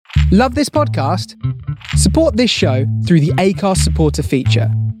Love this podcast? Support this show through the Acast supporter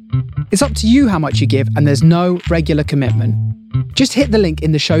feature. It's up to you how much you give, and there's no regular commitment. Just hit the link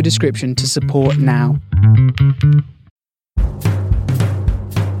in the show description to support now.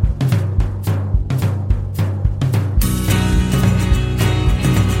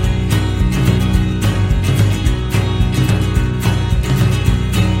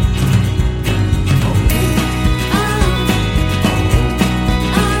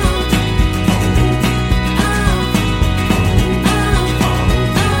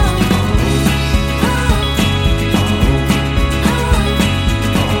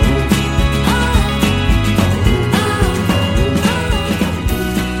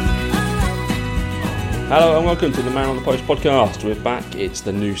 Hello and welcome to the Man on the Post podcast. We're back. It's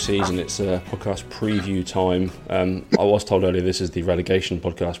the new season. It's a podcast preview time. I was told earlier this is the relegation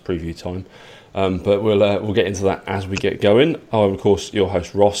podcast preview time, but we'll get into that as we get going. I'm of course your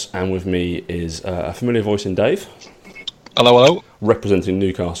host Ross, and with me is a familiar voice in Dave. Hello. Representing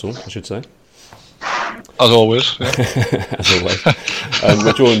Newcastle, I should say. As always. Yeah. As always.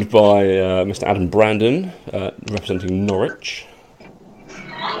 We're joined by Mr. Adam Brandon, representing Norwich.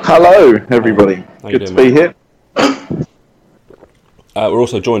 Hello, everybody. How Good doing, to be here. We're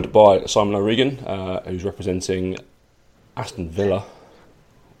also joined by Simon O'Regan, who's representing Aston Villa.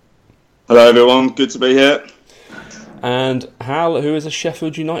 Hello, everyone. Good to be here. And Hal, who is a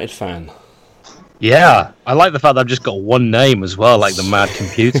Sheffield United fan. Yeah, I like the fact that I've just got one name as well, like the mad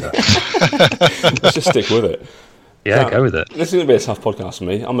computer. Let's just stick with it. Yeah, Now, go with it. This is going to be a tough podcast for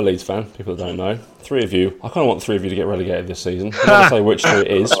me. I'm a Leeds fan, people that don't know. Three of you. I kind of want three of you to get relegated this season. I'm not going to say which three it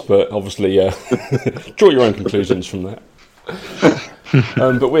is, but obviously draw your own conclusions from that.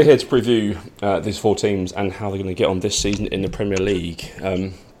 But we're here to preview these four teams and how they're going to get on this season in the Premier League.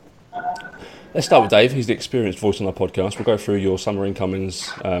 Let's start with Dave. He's the experienced voice on our podcast. We'll go through your summer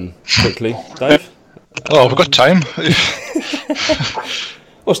incomings quickly. Dave? Oh, we've got time.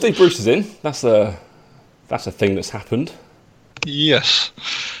 Well, Steve Bruce is in. That's a thing that's happened. Yes.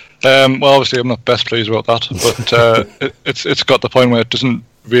 Well, obviously, I'm not best pleased about that, but it's got the point where it doesn't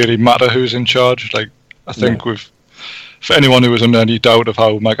really matter who's in charge. Like, I think for anyone who was under any doubt of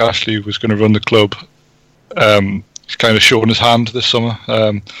how Mike Ashley was going to run the club, he's kind of shown his hand this summer.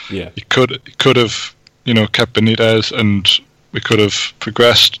 He could have, kept Benitez, and we could have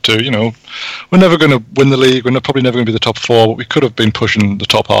progressed to, we're never going to win the league. We're probably never going to be the top four, but we could have been pushing the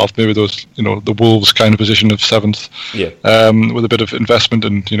top half, maybe those, the Wolves kind of position of seventh, with a bit of investment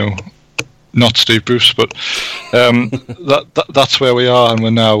and, not Steve Bruce, but that's where we are, and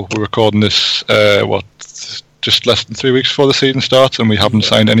we're recording this, just less than 3 weeks before the season starts, and we haven't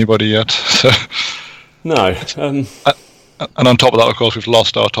signed anybody yet. So. No. And on top of that, of course, we've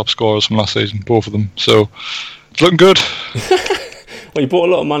lost our top scorers from last season, both of them. So it's looking good. Well, you brought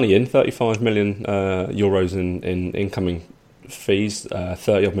a lot of money in, 35 million euros in incoming fees,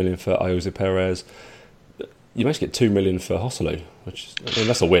 30 odd million for Ayoze Perez. You managed to get 2 million for Hosselu, which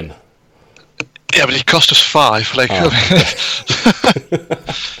that's a win. Yeah, but it cost us 5.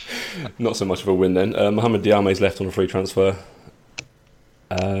 Not so much of a win then. Mohamed Diame's left on a free transfer.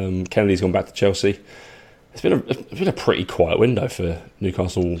 Kennedy's gone back to Chelsea. It's been a pretty quiet window for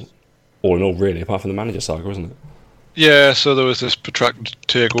Newcastle, all in all, really, apart from the manager saga, wasn't it? Yeah, so there was this protracted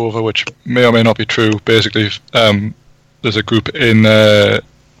takeover, which may or may not be true. Basically, there's a group in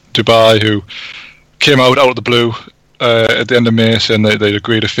Dubai who came out of the blue at the end of May, saying they'd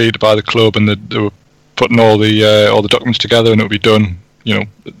agreed a fee to buy the club, and they were putting all the documents together, and it would be done.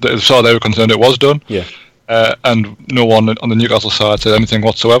 As far as they were concerned, it was done. Yeah. And no one on the Newcastle side said anything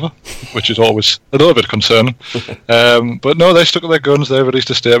whatsoever, which is always a little bit concerning. But no, they stuck to their guns. They released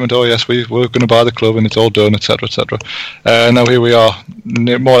a statement, oh yes, we're going to buy the club and it's all done, etc., etc. Now here we are,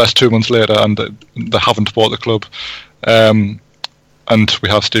 more or less 2 months later, and they haven't bought the club. And we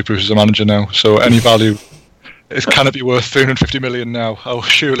have Steve Bruce as a manager now, so any value can it be worth 350 million now? Oh,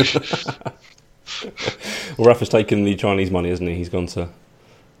 surely. Well, Rafa's taken the Chinese money, hasn't he? He's gone to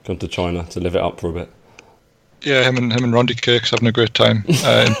China to live it up for a bit. Yeah, him and Rondy Cake's having a great time in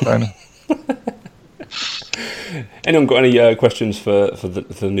China. Anyone got any questions for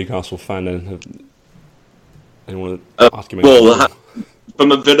the Newcastle fan? Then anyone ask him? Well,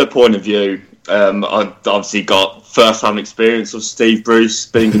 from a Villa point of view, I've obviously got first-hand experience of Steve Bruce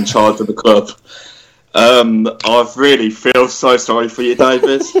being in charge of the club. I really feel so sorry for you,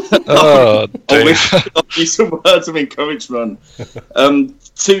 David. Oh, I wish I could give you some words of encouragement.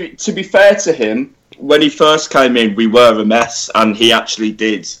 To be fair to him, when he first came in, we were a mess, and he actually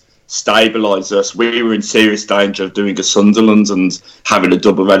did stabilise us. We were in serious danger of doing a Sunderland and having a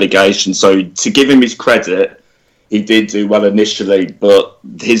double relegation. So to give him his credit, he did do well initially, but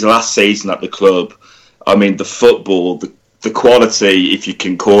his last season at the club, I mean, the football, the quality, if you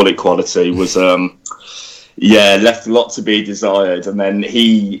can call it quality, was left a lot to be desired. And then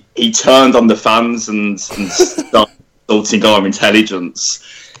he turned on the fans and started insulting our intelligence.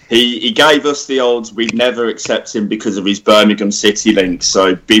 He gave us the old, we'd never accept him because of his Birmingham City link.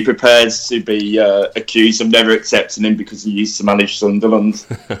 So be prepared to be accused of never accepting him because he used to manage Sunderland.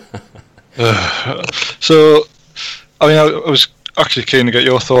 So, I mean, I was actually keen to get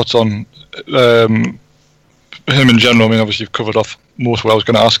your thoughts on him in general. I mean, obviously you've covered off most of what I was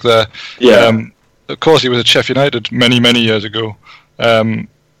going to ask there. Yeah. Of course, he was at Sheffield United many years ago.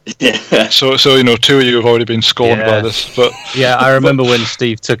 Yeah. So two of you have already been scorned by this. But yeah, I remember when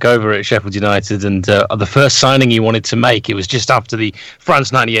Steve took over at Sheffield United, and the first signing he wanted to make, it was just after the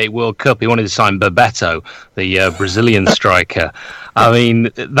France '98 World Cup. He wanted to sign Bebeto, the Brazilian striker. I mean,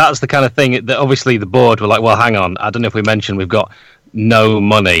 that's the kind of thing that obviously the board were like, well, hang on, I don't know if we mentioned we've got no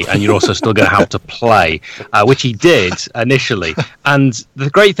money and you're also still going to have to play, which he did initially. And the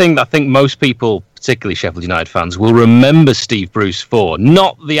great thing that I think most people, particularly Sheffield United fans, will remember Steve Bruce for,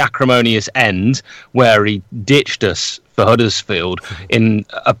 not the acrimonious end where he ditched us for Huddersfield in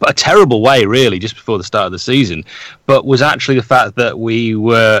a terrible way, really, just before the start of the season, but was actually the fact that we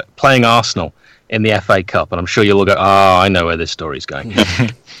were playing Arsenal in the FA Cup, and I'm sure you'll all go, I know where this story's going.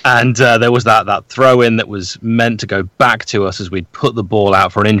 And there was that throw-in that was meant to go back to us as we'd put the ball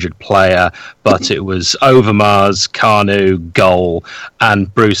out for an injured player, but it was Overmars, Kanu, goal,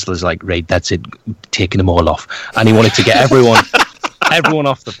 and Bruce was like, right, that's it, taking them all off. And he wanted to get everyone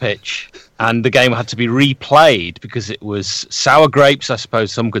off the pitch, and the game had to be replayed because it was sour grapes, I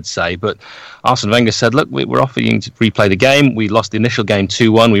suppose some could say. But Arsene Wenger said, look, we're offering to replay the game. We lost the initial game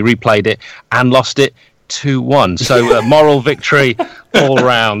 2-1. We replayed it and lost it 2-1. So moral victory all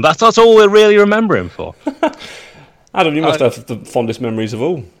round. That's all we really remember him for. Adam, you must have the fondest memories of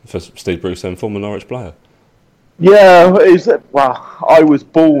all for Steve Bruce, then, former Norwich player. Yeah, I was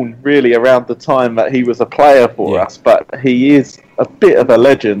born really around the time that he was a player for us, but he is a bit of a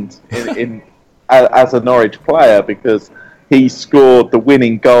legend as a Norwich player because he scored the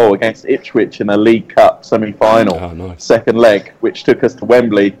winning goal against Ipswich in a League Cup semi-final, second leg, which took us to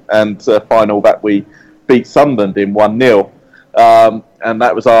Wembley, and final that we beat Sunderland in 1-0. And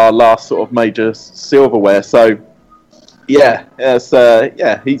that was our last sort of major silverware. So,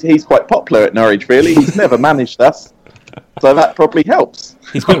 he's quite popular at Norwich, really. He's never managed us, so that probably helps.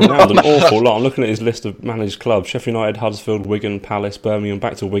 He's been around an awful lot. I'm looking at his list of managed clubs: Sheffield United, Huddersfield, Wigan, Palace, Birmingham,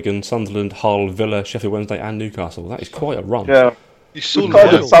 back to Wigan, Sunderland, Hull, Villa, Sheffield Wednesday and Newcastle. That is quite a run. Yeah, he's so we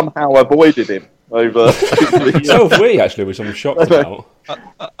kind of somehow avoided him over. So have we, actually, which I'm shocked about.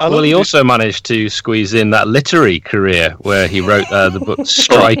 Well, he also managed to squeeze in that literary career where he wrote the book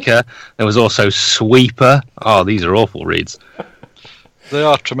Striker. There was also Sweeper. Oh, these are awful reads. They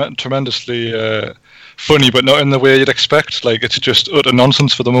are tremendously funny, but not in the way you'd expect. Like, it's just utter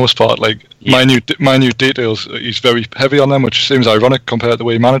nonsense for the most part. Like, minute details, he's very heavy on them, which seems ironic compared to the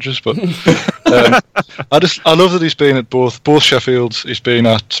way he manages. But I love that he's been at both Sheffields. He's been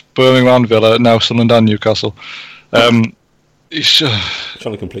at Birmingham, Villa, now Sunderland and Newcastle. He's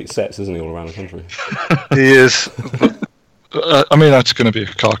trying to complete sets, isn't he, all around the country? He is. I mean, that's going to be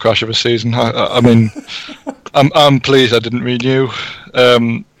a car crash of a season. I mean, I'm pleased I didn't renew.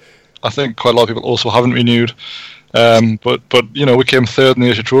 I think quite a lot of people also haven't renewed. But we came third in the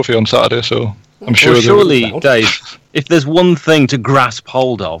Asia Trophy on Saturday, so I'm sure. Well, surely, Dave, if there's one thing to grasp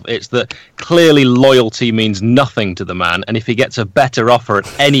hold of, it's that clearly loyalty means nothing to the man, and if he gets a better offer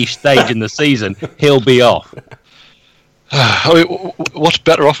at any stage in the season, he'll be off. I mean, what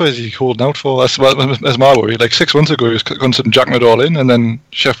better offer is he holding out for? That's my worry. Like 6 months ago, he was considering jacking it all in, and then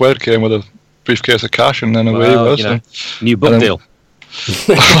Chef Wed came with a briefcase of cash, and then away he was. New book deal.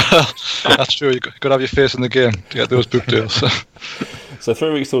 That's true. You've got to have your face in the game to get those book deals. So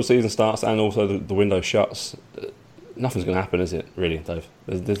 3 weeks till the season starts, and also the window shuts. Nothing's going to happen, is it? Really, Dave?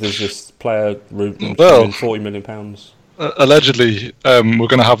 There's this player spending £40 million. Allegedly, we're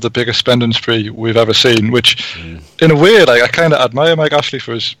going to have the biggest spending spree we've ever seen, which, in a way, like, I kind of admire Mike Ashley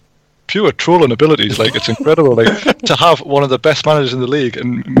for his pure trolling abilities. Like, it's incredible, like, to have one of the best managers in the league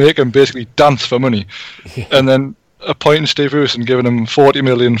and make him basically dance for money, and then appointing Steve Bruce and giving him 40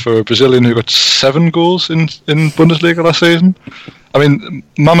 million for a Brazilian who got 7 goals in Bundesliga last season. I mean,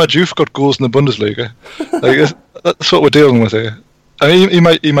 Mama Diouf got goals in the Bundesliga. Like, that's what we're dealing with here. I mean,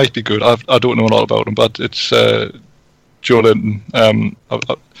 he might be good. I don't know a lot about him, but it's Joe Linton.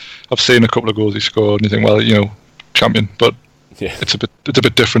 I've seen a couple of goals he scored, and you think, well, champion. But it's a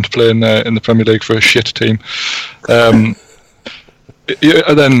bit different playing in the Premier League for a shit team. And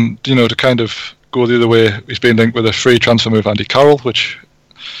then to kind of go the other way, he's been linked with a free transfer move, Andy Carroll, which...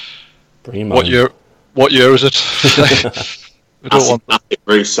 What year is it? I don't want that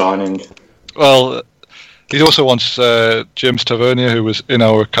Bruce signing. Well, he also wants James Tavernier, who was in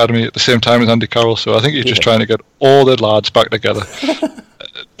our academy at the same time as Andy Carroll, so I think he's just trying to get all the lads back together.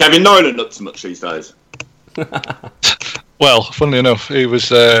 Kevin Nolan up to much these days. Well, funnily enough, he was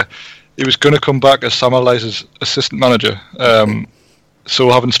going to come back as Sam Allardyce's assistant manager. So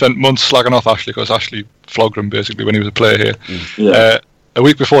having spent months slagging off Ashley, because Ashley flogged him basically when he was a player here. Yeah. A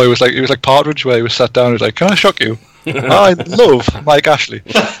week before, he was like Partridge, where he was sat down and was like, "Can I shock you? I love Mike Ashley."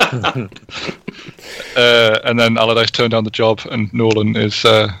 And then Allardyce turned down the job, and Nolan is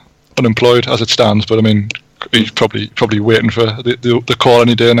unemployed as it stands. But I mean, he's probably waiting for the call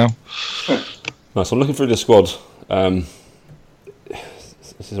any day now. Nice. I'm looking through the squad.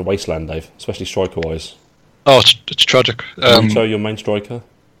 This is a wasteland, Dave, especially striker-wise. Oh, it's tragic. Monto, your main striker.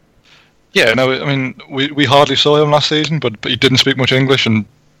 Yeah, no, I mean, we hardly saw him last season, but he didn't speak much English, and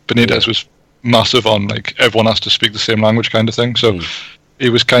Benitez was massive on, like, everyone has to speak the same language kind of thing, so he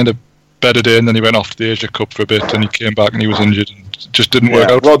was kind of bedded in, then he went off to the Asia Cup for a bit, and he came back and he was injured, and it just didn't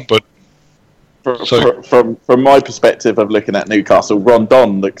work out. But from my perspective of looking at Newcastle,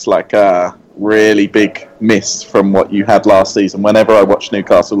 Rondon looks like a really big miss from what you had last season. Whenever I watched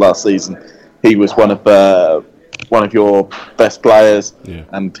Newcastle last season, he was one of your best players,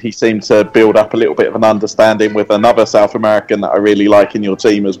 and he seemed to build up a little bit of an understanding with another South American that I really like in your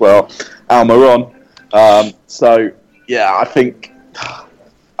team as well, Almiron. So yeah, I think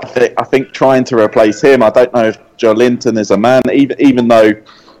trying to replace him, I don't know if Joe Linton is a man, even though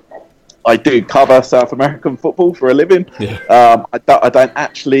I do cover South American football for a living. I don't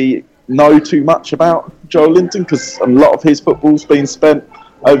actually know too much about Joe Linton because a lot of his football's been spent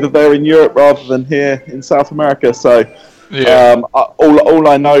over there in Europe rather than here in South America. So all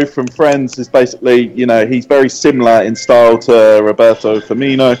I know from friends is basically, he's very similar in style to Roberto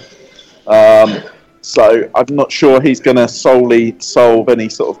Firmino. So I'm not sure he's going to solely solve any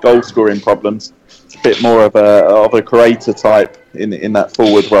sort of goal scoring problems. It's a bit more of a creator type in that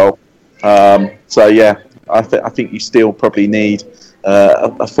forward role. So yeah, I think you still probably need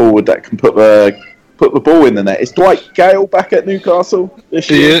a forward that can put the ball in the net. Is Dwight Gale back at Newcastle this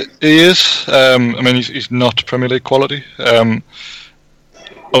year? He is. I mean, he's not Premier League quality. I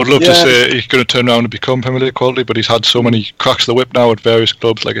would love to say he's going to turn around and become Premier League quality, but he's had so many cracks of the whip now at various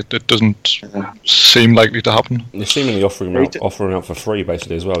clubs, like it doesn't seem likely to happen. They're seemingly offering out for free,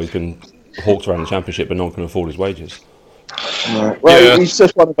 basically, as well. He's been hawked around the Championship, but no one can afford his wages. Right. Well, he's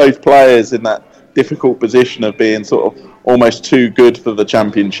just one of those players in that difficult position of being sort of almost too good for the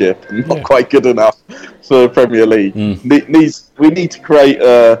Championship and not quite good enough for the Premier League. We need to create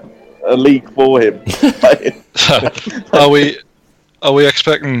a league for him. Are we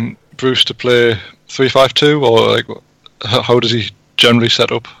expecting Bruce to play 3-5-2, or like how does he generally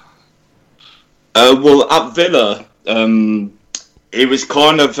set up? Well, at Villa, it was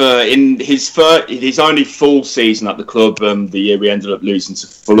kind of in his only full season at the club. The year we ended up losing to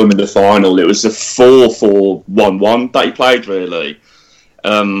Fulham in the final, it was a 4-4-1-1 that he played really.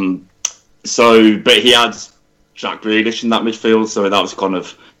 But he had Jack Grealish in that midfield, so that was kind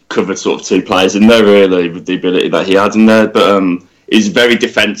of covered sort of two players in there really with the ability that he had in there. But he's very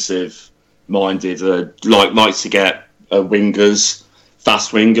defensive minded, likes to get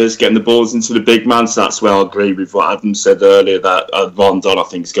fast wingers, getting the balls into the big man. So that's where I agree with what Adam said earlier, that Rondon, I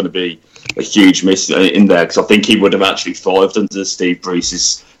think, is going to be a huge miss in there, because I think he would have actually thrived under Steve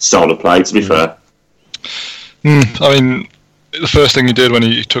Bruce's style of play, to be fair. I mean, the first thing he did when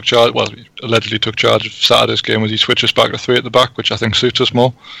he took charge, he allegedly took charge of Saturday's game, was he switched us back to 3 at the back, which I think suits us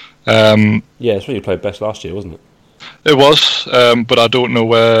more. It's when you played best last year, wasn't it? It was, but I don't know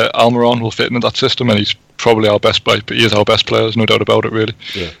where Almiron will fit into that system, and he's probably our best player, but he is our best player, there's no doubt about it, really.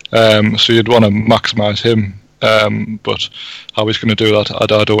 So you'd want to maximise him, but how he's going to do that,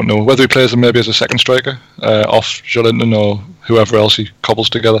 I don't know. Whether he plays him maybe as a second striker, off Joelinton or whoever else he cobbles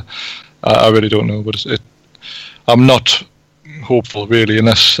together, I really don't know. But I'm not hopeful, really,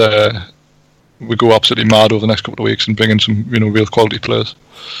 unless we go absolutely mad over the next couple of weeks and bring in some real quality players.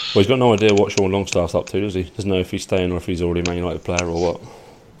 Well, he's got no idea what Sean Longstaff's up to, does he? Doesn't know if he's staying or if he's already a Man United player or what.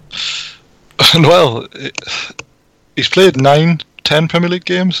 Well, he's played 9-10 Premier League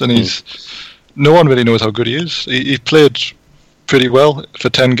games, and no one really knows how good he is. He played pretty well for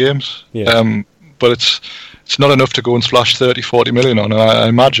 10 games, but it's not enough to go and splash 30-40 million on. And I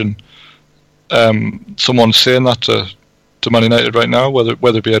imagine someone's saying that to Man United right now, whether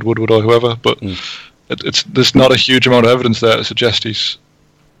it be Ed Woodward or whoever, but there's not a huge amount of evidence there to suggest he's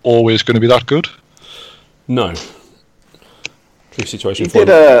always going to be that good. No. True situation.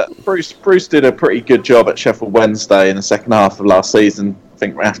 Bruce did a pretty good job at Sheffield Wednesday in the second half of last season. I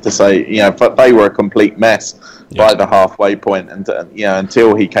think we have to say, but they were a complete mess by the halfway point, and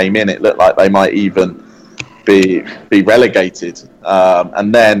until he came in, it looked like they might even be relegated.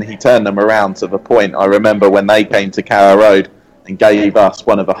 And then he turned them around to the point. I remember when they came to Carrow Road and gave us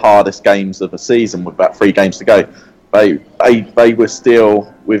one of the hardest games of the season with about 3 games to go. They were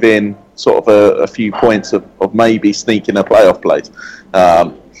still within sort of a few points of maybe sneaking a playoff place.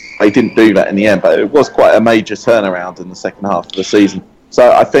 They didn't do that in the end, but it was quite a major turnaround in the second half of the season. So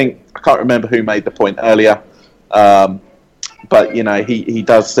I can't remember who made the point earlier, but he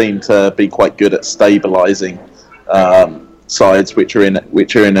does seem to be quite good at stabilising sides which are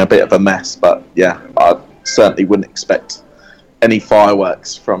in a bit of a mess. But yeah, I certainly wouldn't expect any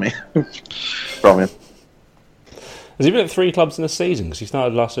fireworks from him. Has he been at 3 clubs in a season? Because he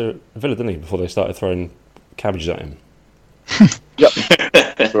started last year at Villa, didn't he? Before they started throwing cabbages at him. Yep,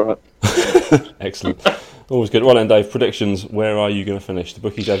 that's right. Excellent. Always good. Well then, Dave, predictions. Where are you going to finish? The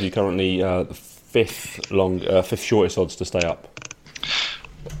bookies have you currently the fifth shortest odds to stay up.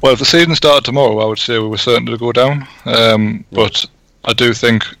 Well, if the season started tomorrow, I would say we were certain to go down. But I do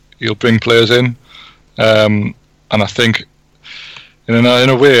think he'll bring players in, and I think in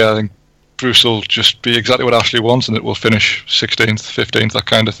a way, I think Bruce will just be exactly what Ashley wants, and it will finish 16th, 15th, that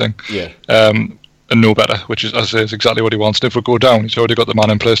kind of thing. Yeah. And no better, which is, as I say, is exactly what he wants. And if we go down, he's already got the man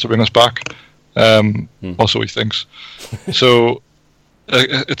in place to bring us back. Also, he thinks. So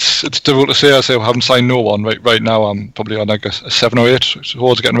it's difficult to say. I say we haven't signed no one right now. I'm probably on like a 7 or 8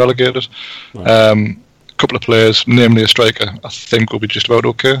 towards getting relegated. Right. A couple of players, namely a striker, I think will be just about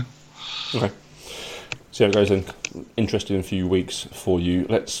okay. Okay. See how it goes then. Interesting few weeks for you.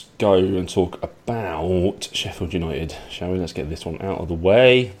 Let's go and talk about Sheffield United, shall we? Let's get this one out of the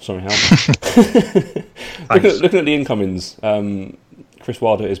way. Sorry, Hal. Looking at the incomings, Chris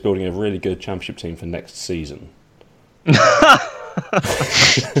Wilder is building a really good championship team for next season.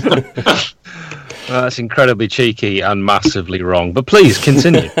 That's incredibly cheeky and massively wrong, but please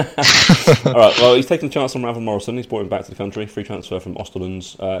continue. Alright, well, he's taken a chance on Ravel Morrison. He's brought him back to the country, free transfer from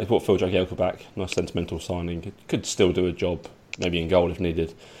Osterlands. He's brought Phil Jagielka back, nice sentimental signing. Could still do a job, maybe in goal if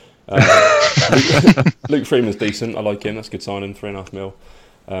needed. Luke Freeman's decent, I like him, that's a good signing, 3.5 mil.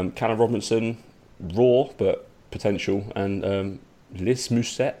 Callum Robinson, raw but potential, and Liz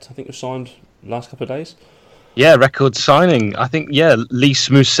Mousset, I think, was signed last couple of days. Yeah, record signing. I think, Lys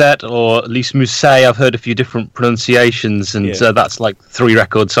Mousset or Lys Mousset, I've heard a few different pronunciations, and that's like 3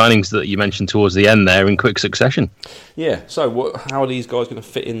 record signings that you mentioned towards the end there in quick succession. Yeah, so how are these guys going to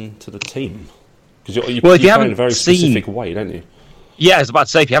fit into the team? Because you play in a very specific way, don't you? Yeah, I was about to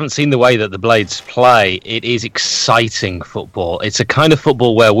say, if you haven't seen the way that the Blades play, it is exciting football. It's a kind of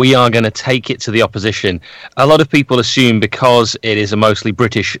football where we are going to take it to the opposition. A lot of people assume because it is a mostly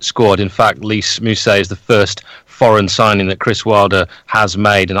British squad. In fact, Lys Mousset is the first foreign signing that Chris Wilder has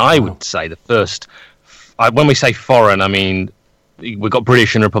made. And I would say the first... When we say foreign, I mean... We've got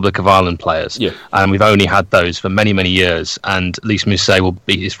British and Republic of Ireland players, and we've only had those for many, many years. And Lys Mousset will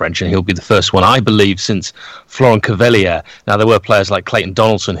be his French, and he'll be the first one, I believe, since Florent Cavelier. Now, there were players like Clayton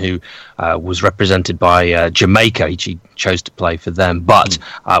Donaldson, who was represented by Jamaica. He chose to play for them, but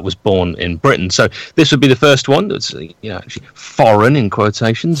was born in Britain. So this would be the first one that's actually foreign in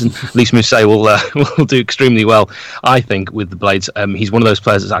quotations. And Lys Mousset will do extremely well, I think, with the Blades. He's one of those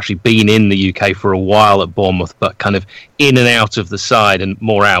players that's actually been in the UK for a while at Bournemouth, but kind of in and out of the side and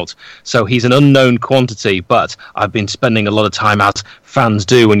more out. So he's an unknown quantity, but I've been spending a lot of time, as fans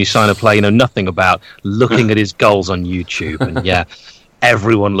do when you sign a player you know nothing about, looking at his goals on YouTube. And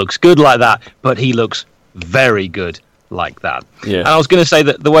everyone looks good like that, but he looks very good like that. And I was going to say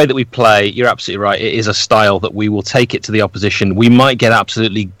that the way that we play, you're absolutely right, it is a style that we will take it to the opposition. We might get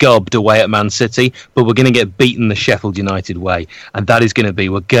absolutely gubbed away at Man City, but we're going to get beaten the Sheffield United way, and that is going to be,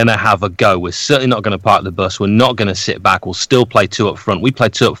 we're going to have a go. We're certainly not going to park the bus. We're not going to sit back. We'll still play 2 up front. We play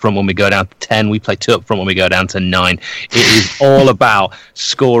 2 up front when we go down to 10. We play 2 up front when we go down to 9. It is all about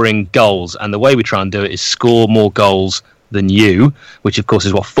scoring goals, and the way we try and do it is score more goals than you, which of course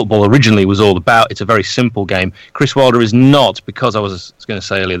is what football originally was all about. It's a very simple game. Chris Wilder is not, because I was going to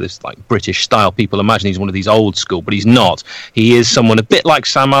say earlier, this like British style. People imagine he's one of these old school, but he's not. He is someone a bit like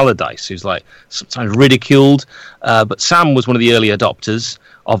Sam Allardyce, who's like sometimes ridiculed, but Sam was one of the early adopters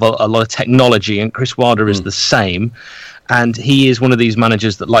of a lot of technology, and Chris Wilder is the same. And he is one of these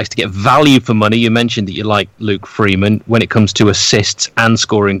managers that likes to get value for money. You mentioned that you like Luke Freeman. When it comes to assists and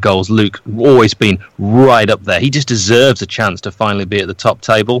scoring goals, Luke's always been right up there. He just deserves a chance to finally be at the top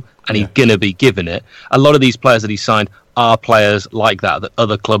table, and he's going to be given it. A lot of these players that he signed are players like that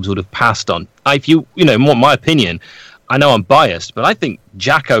other clubs would have passed on. If you want my opinion, I know I'm biased, but I think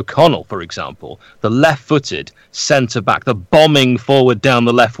Jack O'Connell, for example, the left-footed centre-back, the bombing forward down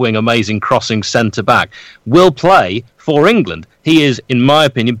the left wing, amazing crossing centre-back, will play for England. He is, in my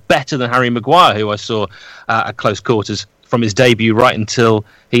opinion, better than Harry Maguire, who I saw at close quarters from his debut right until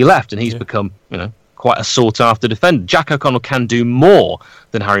he left, and he's become, quite a sought-after defender. Jack O'Connell can do more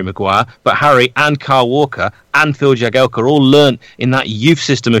than Harry Maguire, but Harry and Kyle Walker and Phil Jagielka all learnt in that youth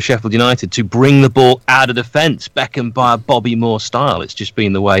system of Sheffield United to bring the ball out of defence, Beckham by a Bobby Moore style. It's just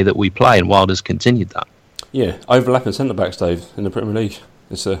been the way that we play, and Wilder's continued that. Yeah, overlapping centre-backs, Dave, in the Premier League.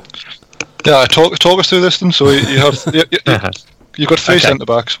 It's Yeah, talk us through this then. So you have... You've got three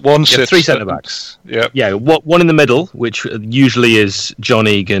centre-backs. One sits... Three centre-backs. Yeah, one in the middle, which usually is John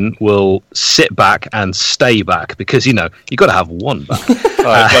Egan, will sit back and stay back because, you've got to have one back.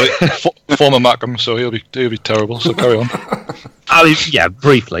 Former Mackham, so he'll be terrible, so carry on.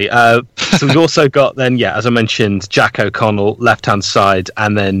 Briefly. So we've also got then, as I mentioned, Jack O'Connell, left-hand side,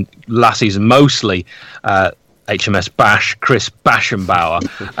 and then last season mostly... HMS Bash, Chris Bashenbauer,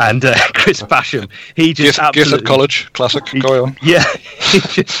 and Chris Basham. He just absolutely... at college, classic, go on. Yeah, he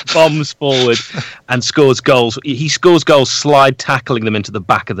just bombs forward and scores goals. He scores goals slide tackling them into the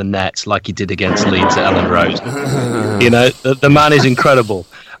back of the net like he did against Leeds at Ellen Road. The man is incredible.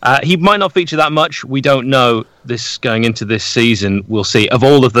 He might not feature that much. We don't know this going into this season. We'll see. Of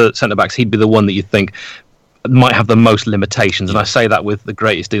all of the centre-backs, he'd be the one that you think might have the most limitations, and I say that with the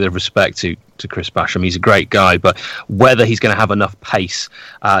greatest deal of respect to Chris Basham. He's a great guy, but whether he's going to have enough pace,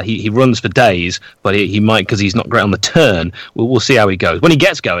 he runs for days, but he might, because he's not great on the turn. We'll see how he goes. When he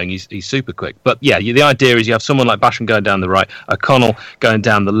gets going, he's super quick. But the idea is you have someone like Basham going down the right, O'Connell going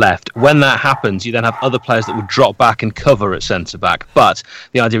down the left. When that happens, you then have other players that will drop back and cover at centre-back. But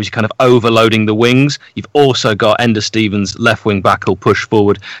the idea is you're kind of overloading the wings. You've also got Ender Stevens, left wing back, who'll push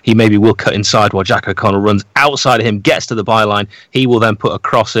forward. He maybe will cut inside while Jack O'Connell runs outside of him, gets to the byline. He will then put a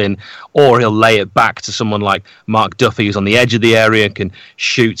cross in, or he'll lay it back to someone like Mark Duffy, who's on the edge of the area and can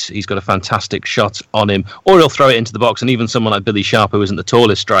shoot. He's got a fantastic shot on him, or he'll throw it into the box. And even someone like Billy Sharp, who isn't the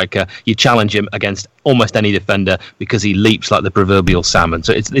tallest striker, you challenge him against almost any defender because he leaps like the proverbial salmon.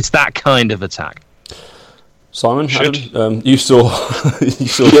 So it's that kind of attack. Simon, you saw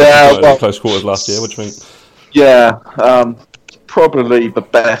close quarters last year. What do you think? Yeah, probably the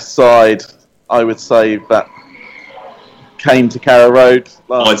best side, I would say, that came to Carrow Road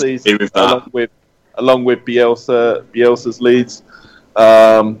last season, along with Bielsa's Leeds.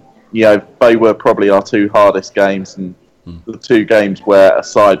 They were probably our two hardest games, and the two games where a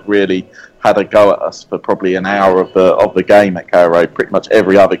side really had a go at us for probably an hour of the game at Carrow Road. Pretty much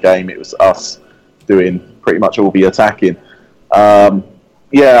every other game, it was us doing pretty much all the attacking. I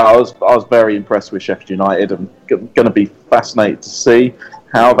was very impressed with Sheffield United. I'm going to be fascinated to see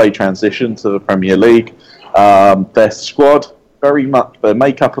how they transition to the Premier League. Their squad, the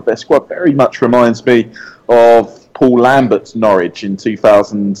makeup of their squad very much reminds me of Paul Lambert's Norwich in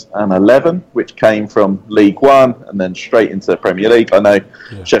 2011, which came from League One and then straight into the Premier League. I know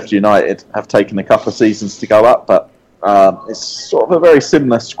Sheffield United have taken a couple of seasons to go up, but it's sort of a very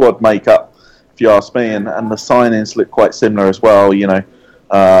similar squad makeup, if you ask me, and the signings look quite similar as well.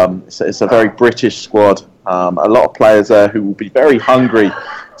 It's a very British squad. A lot of players there who will be very hungry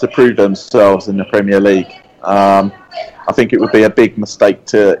to prove themselves in the Premier League. I think it would be a big mistake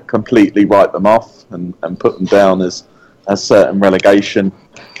to completely write them off and put them down as certain relegation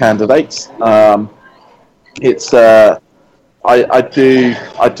candidates. I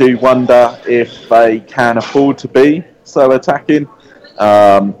do wonder if they can afford to be so attacking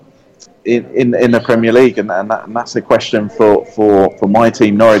in the Premier League, and that's a question for my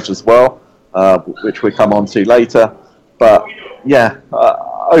team Norwich as well, which we come on to later. But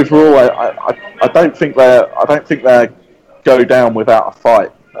overall, I don't think they go down without a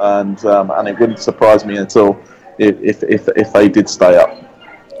fight, and it wouldn't surprise me at all if they did stay up.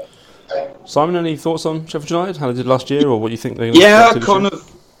 Simon, any thoughts on Sheffield United? How they did last year, or what you think they? I kind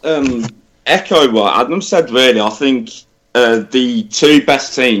of echo what Adam said. Really, I think the two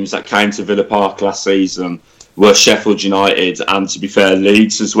best teams that came to Villa Park last season were Sheffield United and, to be fair,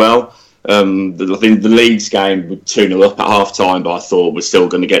 Leeds as well. I think the Leeds game would 2-0 up at half time, but I thought we're still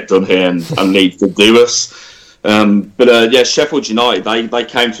going to get done here and Leeds to do us. Sheffield United, they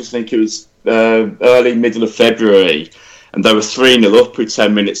came to us, I think it was early, middle of February, and they were 3-0 up with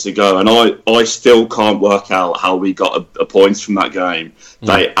 10 minutes to go, and I still can't work out how we got a point from that game.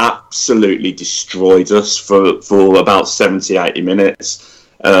 They absolutely destroyed us for about 70-80 minutes.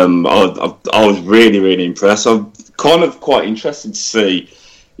 I was really, really impressed. I'm kind of quite interested to see,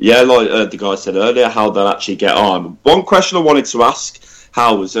 like the guy said earlier, how they'll actually get on. One question I wanted to ask,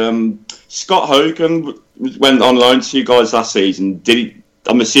 Howes, Scott Hogan went on loan to you guys last season.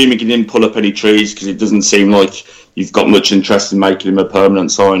 I'm assuming he didn't pull up any trees because it doesn't seem like you've got much interest in making him a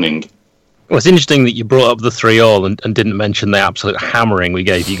permanent signing. Well, it's interesting that you brought up the 3-3 and didn't mention the absolute hammering we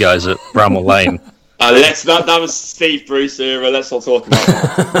gave you guys at Bramall Lane. That was Steve Bruce era. Let's not talk about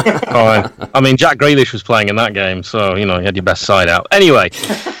that. Fine. I mean, Jack Grealish was playing in that game, so, you had your best side out. Anyway,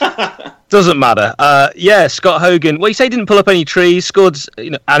 doesn't matter. Scott Hogan, well, you say he didn't pull up any trees, scored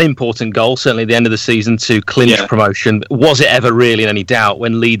an important goal, certainly at the end of the season, to clinch promotion. Was it ever really in any doubt?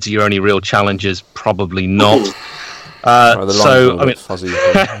 When Leeds are your only real challengers? Probably not. No,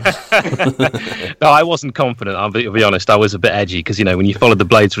 I wasn't confident. I'll be honest. I was a bit edgy because when you followed the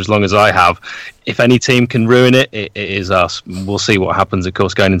Blades for as long as I have, if any team can ruin it, it is us. We'll see what happens, of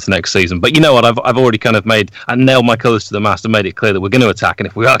course, going into next season. But you know what? I've already kind of nailed my colours to the mast and made it clear that we're going to attack, and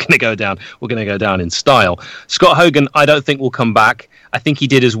if we are going to go down, we're going to go down in style. Scott Hogan, I don't think will come back. I think he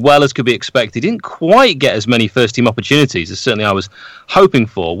did as well as could be expected. He didn't quite get as many first-team opportunities as certainly I was hoping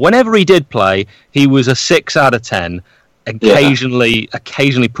for. Whenever he did play, he was a 6 out of 10,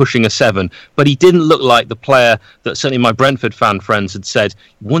 occasionally pushing a 7, but he didn't look like the player that certainly my Brentford fan friends had said,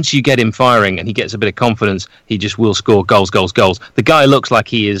 once you get him firing and he gets a bit of confidence, he just will score goals. The guy looks like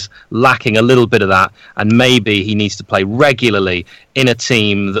he is lacking a little bit of that, and maybe he needs to play regularly in a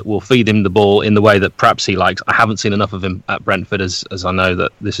team that will feed him the ball in the way that perhaps he likes. I haven't seen enough of him at Brentford, as I know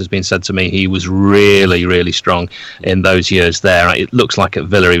that this has been said to me. He was really, really strong in those years there. It looks like at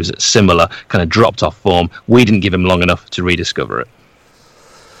Villa he was at similar, kind of dropped off form. We didn't give him long enough to rediscover it.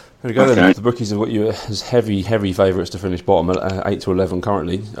 There we go then. The bookies have got you as heavy favourites to finish bottom at 8 to 11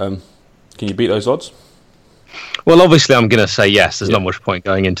 currently. Can you beat those odds? Well, obviously, I'm going to say yes. There's not much point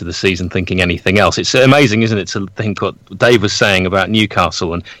going into the season thinking anything else. It's amazing, isn't it, to think what Dave was saying about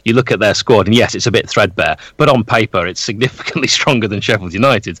Newcastle, and you look at their squad, and yes, it's a bit threadbare, but on paper, it's significantly stronger than Sheffield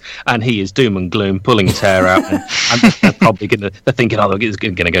United's, and he is doom and gloom, pulling his hair out, and they're probably they're thinking, it's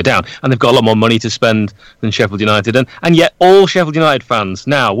going to go down, and they've got a lot more money to spend than Sheffield United, and yet all Sheffield United fans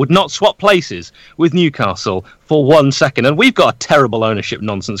now would not swap places with Newcastle for 1 second, and we've got a terrible ownership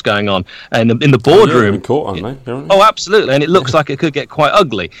nonsense going on in the boardroom. Oh, absolutely, and it looks like it could get quite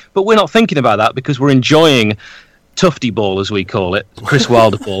ugly. But we're not thinking about that because we're enjoying Tufty ball, as we call it, Chris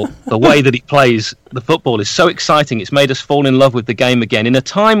Wilder ball. The way that he plays the football is so exciting. It's made us fall in love with the game again in a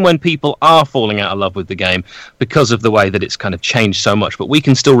time when people are falling out of love with the game because of the way that it's kind of changed so much. But we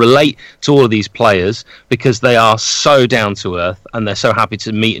can still relate to all of these players because they are so down to earth and they're so happy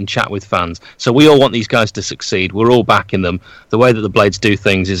to meet and chat with fans. So we all want these guys to succeed. We're all backing them. The way that the Blades do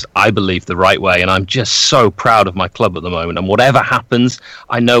things is, I believe, the right way. And I'm just so proud of my club at the moment. And whatever happens,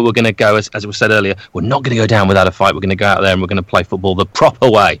 I know we're going to go, as it was said earlier, we're not going to go down without a fight. We're going to go out there and we're going to play football the proper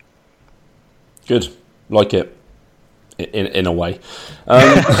way. Good. Like it. In a way.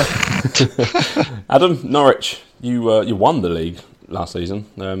 Adam, Norwich, you won the league last season.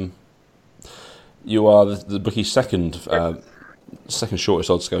 You are the bookie's second shortest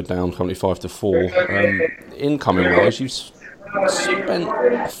odds to go down, currently 5 to 4. Incoming wise, you've spent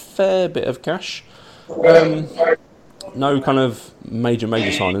a fair bit of cash. No kind of major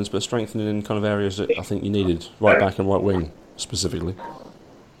signings, but strengthening in kind of areas that I think you needed, right back and right wing specifically.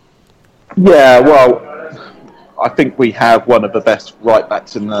 Yeah, well, I think we have one of the best right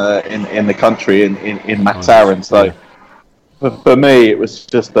backs in the country in Max Aaron. So for me, it was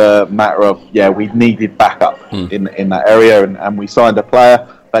just a matter of we needed backup in that area, and we signed a player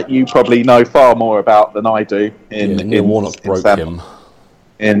that you probably know far more about than I do. Neil Warnock broke him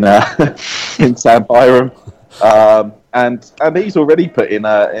in Sam Byram. And he's already put in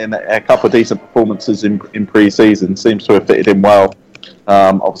a couple of decent performances in pre-season. Seems to have fitted in well.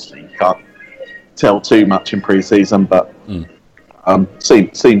 Obviously, you can't tell too much in pre-season, but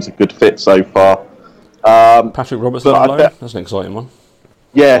seems a good fit so far. Patrick Robertson on loan. That's an exciting one.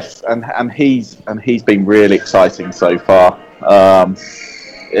 Yes, and he's been really exciting so far.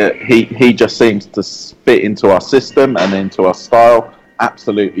 He just seems to fit into our system and into our style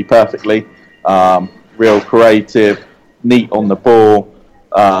absolutely perfectly. Real creative, neat on the ball,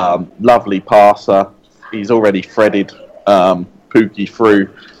 lovely passer. He's already threaded Pookie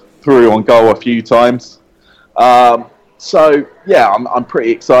through on goal a few times. So I'm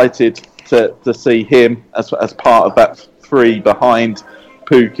pretty excited to see him as part of that three behind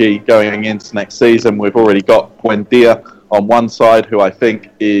Pookie going into next season. We've already got Buendia on one side, who I think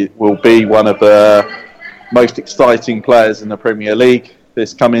will be one of the most exciting players in the Premier League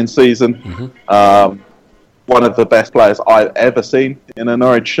this coming season. Mm-hmm. One of the best players I've ever seen in a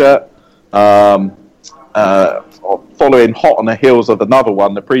Norwich shirt. For following hot on the heels of another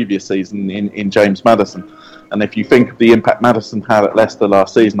one the previous season in James Maddison. And if you think of the impact Maddison had at Leicester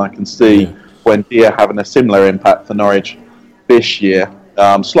last season, I can see Buendia having a similar impact for Norwich this year.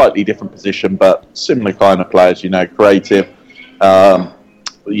 Slightly different position, but similar kind of players, creative,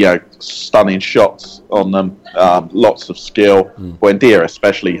 stunning shots on them, lots of skill. Buendia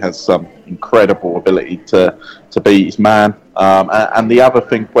especially has some incredible ability to beat his man. And the other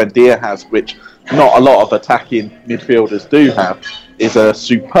thing Buendia has, which not a lot of attacking midfielders do have, is a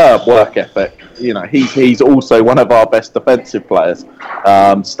superb work ethic. He's also one of our best defensive players,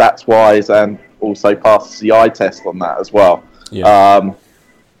 stats-wise, and also passes the eye test on that as well. I'm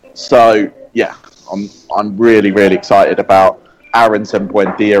really, really excited about Aarons and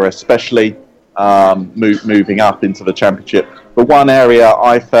Buendia, especially moving up into the Championship. The one area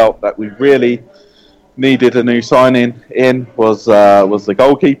I felt that we really needed a new signing in was the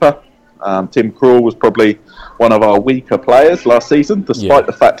goalkeeper. Tim Krul was probably one of our weaker players last season, despite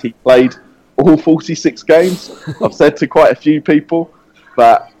the fact he played all 46 games. I've said to quite a few people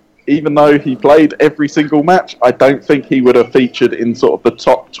that even though he played every single match, I don't think he would have featured in sort of the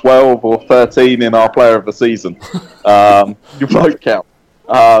top 12 or 13 in our Player of the Season. You vote count.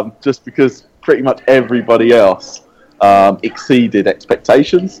 Just because pretty much everybody else exceeded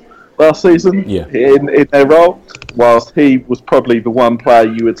expectations last season in their role, whilst he was probably the one player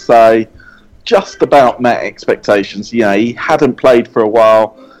you would say just about met expectations. He hadn't played for a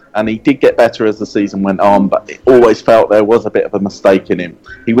while, and he did get better as the season went on, but it always felt there was a bit of a mistake in him.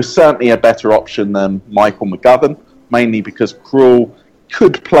 He was certainly a better option than Michael McGovern, mainly because Krul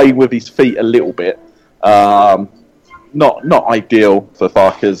could play with his feet a little bit. Not ideal for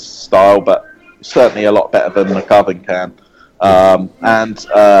Farke's style, but certainly a lot better than McGovern can. I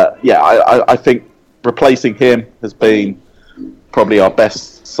think replacing him has been probably our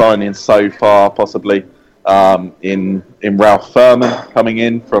best signing so far, possibly. In Ralph Furman coming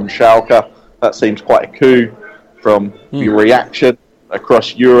in from Schalke. That seems quite a coup from the reaction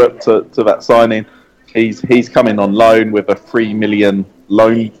across Europe to that signing. He's coming on loan with a £3 million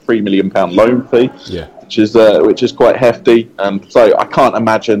loan fee, which is quite hefty. And so I can't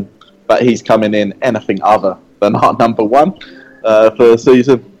imagine that he's coming in anything other than our number one for the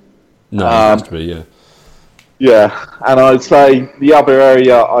season. No, it has to be, Yeah, and I'd say the other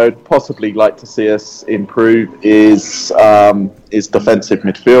area I'd possibly like to see us improve is defensive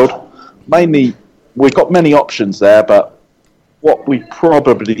midfield. Mainly, we've got many options there, but what we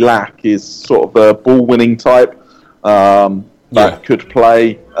probably lack is sort of a ball-winning type that could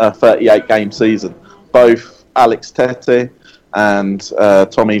play a 38-game season. Both Alex Tete and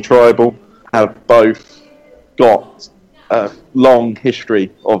Tommy Tribal have both got a long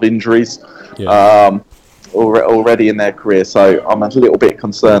history of injuries. Already in their career, so I'm a little bit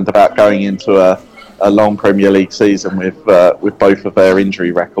concerned about going into a long Premier League season with both of their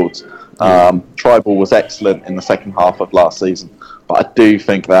injury records. Tribal was excellent in the second half of last season, but I do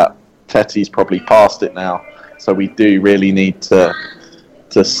think that Tetty's probably past it now, so we do really need to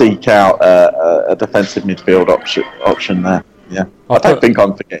seek out a defensive midfield option there. I don't think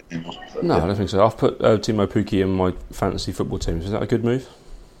I'm forgetting anyone. No, I don't think so. I've put Timo Pukki in my fantasy football team. Is that a good move?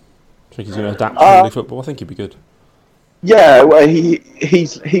 I think he's going to adapt to Premier League football. I think he'd be good. Yeah, well,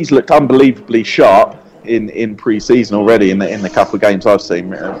 he's looked unbelievably sharp in pre-season already in the couple of games I've seen.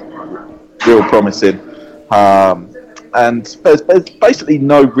 Real promising. And there's basically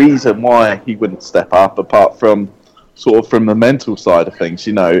no reason why he wouldn't step up, apart from sort of from the mental side of things.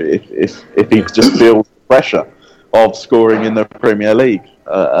 If he just feels the pressure of scoring in the Premier League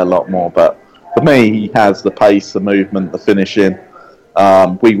a lot more. But for me, he has the pace, the movement, the finishing.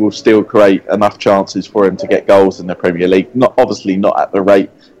 We will still create enough chances for him to get goals in the Premier League. Obviously not at the rate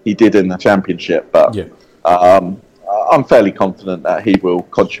he did in the Championship, but I'm fairly confident that he will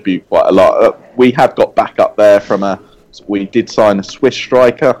contribute quite a lot. We have got backup there we did sign a Swiss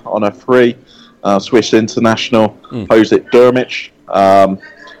striker on a free, Swiss international, Josip Durmic.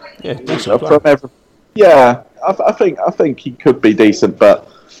 I think he could be decent, but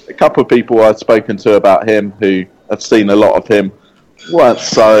a couple of people I've spoken to about him who have seen a lot of him weren't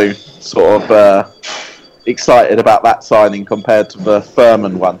so sort of excited about that signing compared to the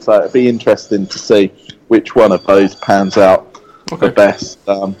Furman one. So it'd be interesting to see which one of those pans out the best.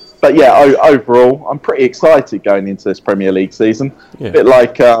 But overall, I'm pretty excited going into this Premier League season. A bit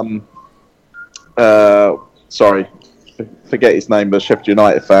like, forget his name, but Sheffield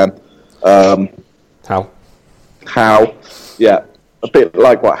United fan. Hal. Yeah, a bit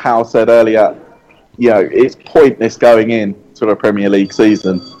like what Hal said earlier. It's pointless going in to a Premier League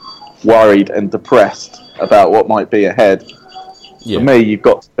season worried and depressed about what might be ahead. For me, you've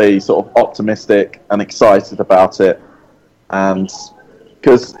got to be sort of optimistic and excited about it, And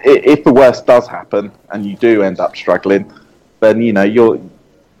because if the worst does happen and you do end up struggling, then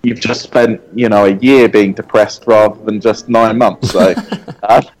you've just spent a year being depressed rather than just 9 months. So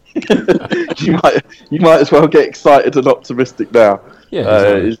you might as well get excited and optimistic now.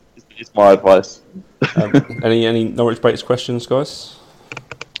 Yeah, is my advice. Any Norwich-based questions, guys?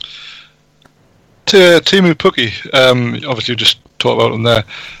 To Teemu Pukki, obviously you just talked about him there.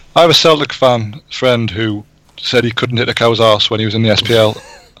 I have a Celtic friend who said he couldn't hit a cow's arse when he was in the SPL.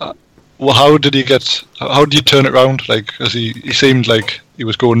 Well, how did you turn it round? Like, as he seemed like he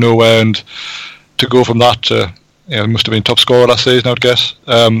was going nowhere, and to go from that to, he must have been top scorer last season, I'd guess.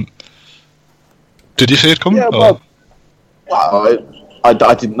 Did you see it coming? Yeah, well, I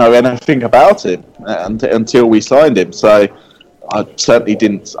didn't know anything about him until we signed him. So I certainly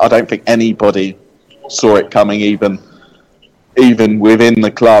didn't. I don't think anybody saw it coming, even within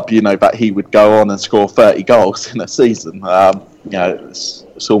the club. That he would go on and score 30 goals in a season.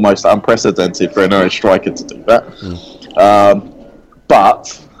 It's almost unprecedented for a Norwich striker to do that.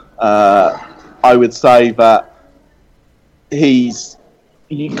 But I would say that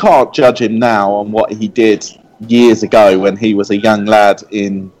you can't judge him now on what he did years ago when he was a young lad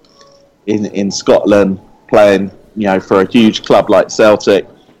in Scotland playing, for a huge club like Celtic,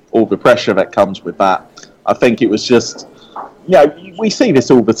 all the pressure that comes with that. I think it was just, we see this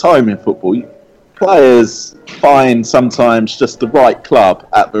all the time in football. Players find sometimes just the right club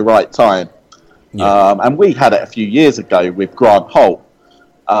at the right time. Yeah. And we had it a few years ago with Grant Holt.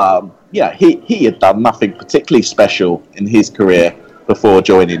 He had done nothing particularly special in his career before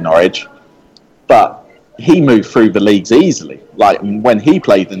joining Norwich, but he moved through the leagues easily. Like when he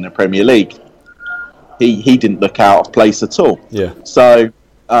played in the Premier League, he didn't look out of place at all. Yeah. So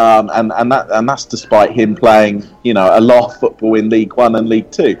and that's despite him playing a lot of football in League One and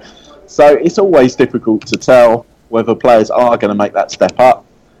League Two. So it's always difficult to tell whether players are going to make that step up.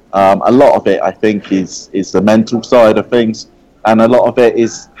 A lot of it, I think, is the mental side of things, and a lot of it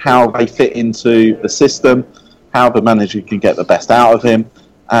is how they fit into the system, how the manager can get the best out of him,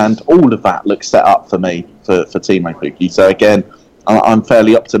 and all of that looks set up for me for Teemu Pukki. So again, I'm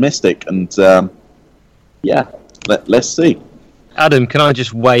fairly optimistic, and let's see. Adam, can I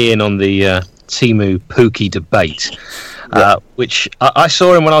just weigh in on the Teemu Pukki debate? Which I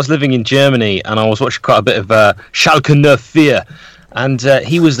saw him when I was living in Germany, and I was watching quite a bit of Schalke 04, and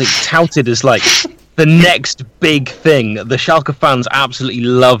he was touted as like the next big thing. The Schalke fans absolutely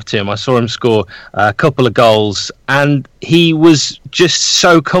loved him. I saw him score a couple of goals, and he was just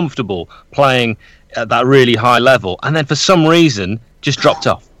so comfortable playing at that really high level, and then for some reason just dropped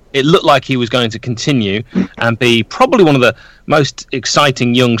off. It looked like he was going to continue and be probably one of the most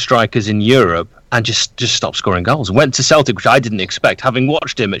exciting young strikers in Europe, and just stopped scoring goals. Went to Celtic, which I didn't expect. Having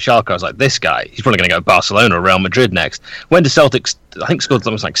watched him at Schalke, I was like, this guy, he's probably going to go to Barcelona or Real Madrid next. Went to Celtic, I think scored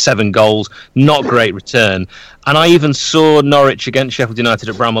something like 7 goals, not great return. And I even saw Norwich against Sheffield United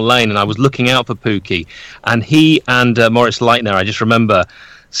at Bramall Lane, and I was looking out for Pukki. And he and Moritz Leitner, I just remember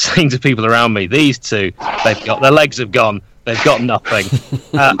saying to people around me, these two, their legs have gone. They've got nothing.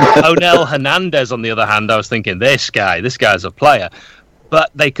 Onel Hernandez, on the other hand, I was thinking, this guy's a player.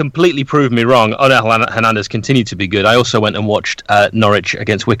 But they completely proved me wrong. Onel Hernandez continued to be good. I also went and watched Norwich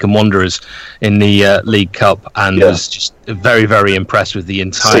against Wycombe Wanderers in the League Cup, and was just very, very impressed with the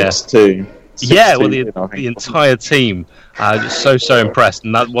entire... 6-2. The entire team. Just so impressed,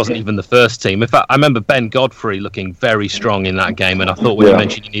 and that wasn't even the first team. In fact, I remember Ben Godfrey looking very strong in that game, and I thought when you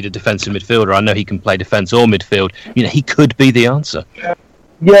mentioned you need a defensive midfielder, I know he can play defence or midfield. He could be the answer.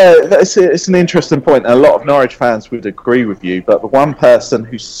 Yeah, it's an interesting point. A lot of Norwich fans would agree with you, but the one person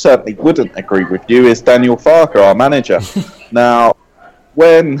who certainly wouldn't agree with you is Daniel Farke, our manager. Now,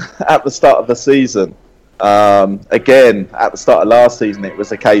 when at the start of the season, again, at the start of last season, it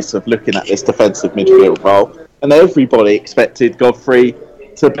was a case of looking at this defensive midfield role, and everybody expected Godfrey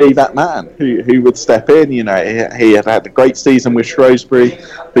to be that man who would step in. He had a great season with Shrewsbury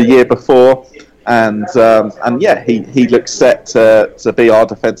the year before. And he looks set to be our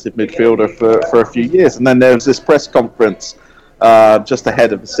defensive midfielder for a few years. And then there was this press conference just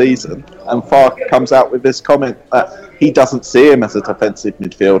ahead of the season, and Farke comes out with this comment that he doesn't see him as a defensive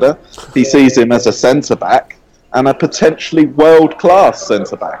midfielder. He sees him as a centre back, and a potentially world class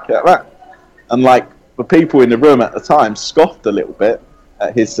centre back at that. And the people in the room at the time scoffed a little bit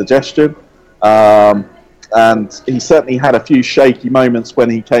at his suggestion. And he certainly had a few shaky moments when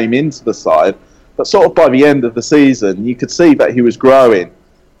he came into the side. But sort of by the end of the season, you could see that he was growing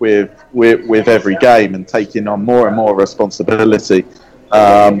with every game and taking on more and more responsibility.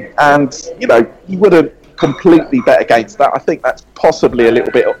 You wouldn't completely bet against that. I think that's possibly a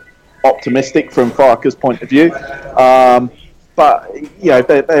little bit optimistic from Farke's point of view. but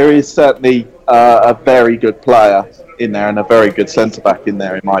there is certainly a very good player in there and a very good centre back in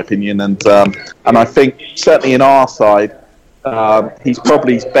there, in my opinion. And I think certainly in our side, he's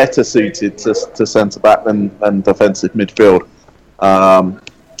probably better suited to centre back than defensive midfield. On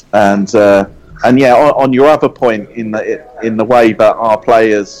your other point, in the way that our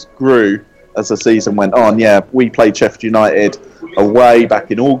players grew as the season went on, we played Sheffield United away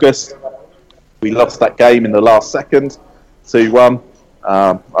back in August. We lost that game in the last second, 2-1.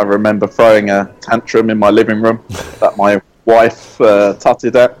 I remember throwing a tantrum in my living room that my wife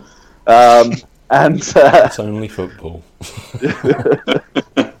tutted at. It's only football.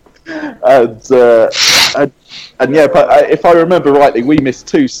 But if I remember rightly, we missed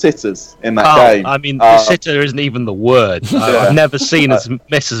 2 sitters in that game. I mean, the sitter isn't even the word. I've never seen us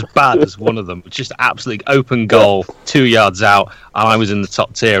miss as bad as one of them. Just absolutely open goal, 2 yards out, and I was in the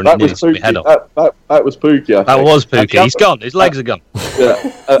top tier, and it nearly took my head off. That was Pookie. That was Pookie. He's gone. His legs are gone. Yeah,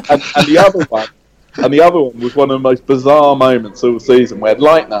 and the other one was one of the most bizarre moments all season, where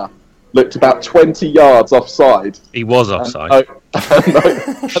Leitner looked about 20 yards offside. He was offside.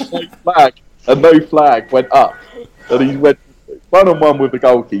 And no flag went up. And he went 1-on-1 with the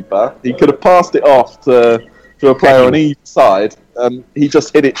goalkeeper. He could have passed it off to a player on either side, and he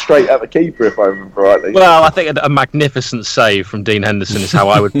just hit it straight at the keeper, if I remember rightly. Well, I think a magnificent save from Dean Henderson is how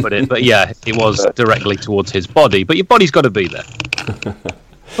I would put it. But yeah, it was directly towards his body. But your body's got to be there.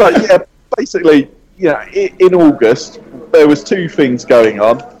 But basically, in August, there was 2 things going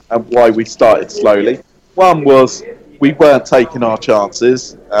on, and why we started slowly. One was we weren't taking our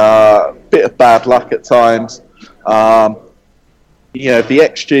chances. Bit of bad luck at times. The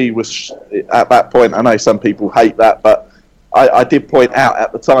XG was at that point. I know some people hate that, but I did point out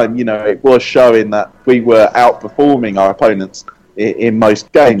at the time. It was showing that we were outperforming our opponents in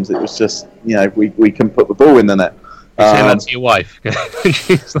most games. It was just we can put the ball in the net. You say that to your wife.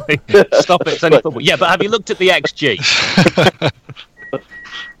 She's like, stop it, it's only football. Yeah, but have you looked at the XG?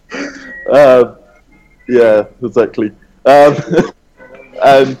 Yeah, exactly. And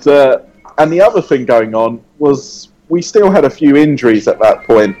the other thing going on was we still had a few injuries at that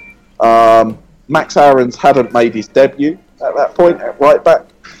point. Max Aarons hadn't made his debut at that point at right back,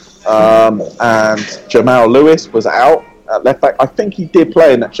 and Jamal Lewis was out at left back. I think he did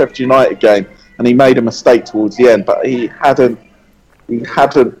play in that Sheffield United game, and he made a mistake towards the end, but he hadn't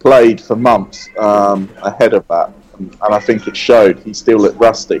played for months ahead of that, and I think it showed. He still looked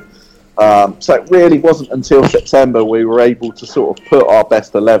rusty. So it really wasn't until September we were able to sort of put our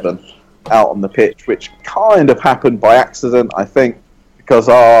best 11 out on the pitch, which kind of happened by accident, I think, because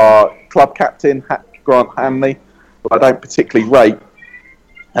our club captain, Grant Hanley, who I don't particularly rate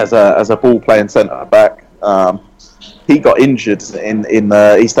as a ball-playing centre-back, he got injured in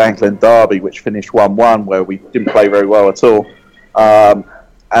the East Anglia derby, which finished 1-1, where we didn't play very well at all. In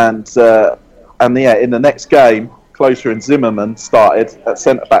the next game, Closer and Zimmerman started at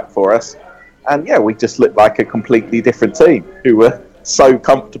centre-back for us. And we just looked like a completely different team who were so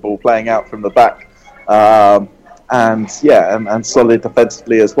comfortable playing out from the back. And solid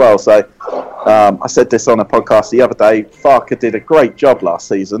defensively as well. So I said this on a podcast the other day, Farke did a great job last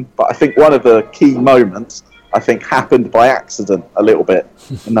season, but I think one of the key moments, happened by accident a little bit,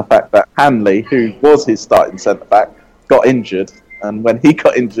 in the fact that Hanley, who was his starting centre-back, got injured. And when he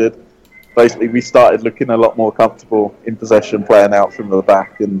got injured, basically we started looking a lot more comfortable in possession, playing out from the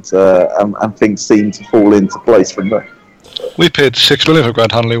back, and things seemed to fall into place from there. We paid $6 million for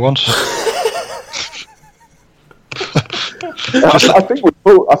Grant Hanley once.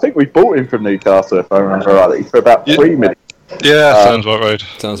 I think we bought him from Newcastle, if I remember rightly, for about $3 million. Yeah, sounds about right.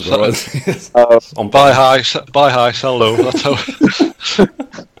 Sounds about right. On buy high, sell low. That's how.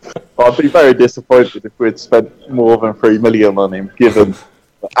 I'd be very disappointed if we'd spent more than $3 million on him, given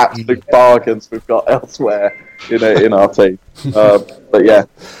the absolute bargains we've got elsewhere in our team. But yeah,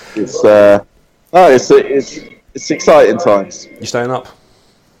 it's exciting times. You staying up?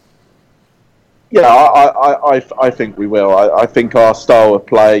 Yeah, I think we will. I think our style of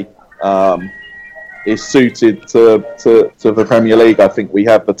play is suited to the Premier League. I think we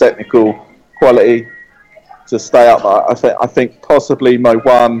have the technical quality to stay up. I think possibly my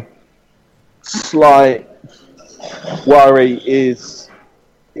one slight worry is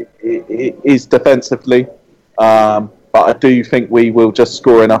defensively, but I do think we will just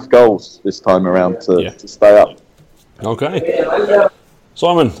score enough goals this time around to stay up. Okay,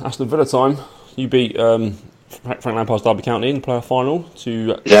 Simon, Aston Villa time. You beat Frank Lampard's Derby County in the playoff final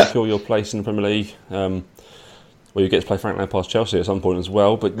to secure your place in the Premier League. You get to play Frank Lampard's Chelsea at some point as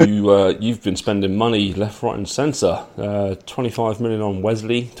well. But you've been spending money left, right, and centre. 25 million on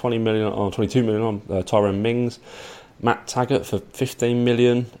Wesley, 22 million on Tyrone Mings. Matt Taggart for 15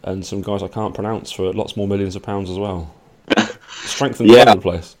 million, and some guys I can't pronounce for lots more millions of pounds as well. Strengthened the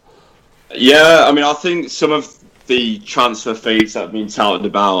place. Yeah, I mean, I think some of the transfer fees that have been touted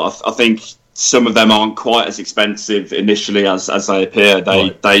about, I think some of them aren't quite as expensive initially as they appear.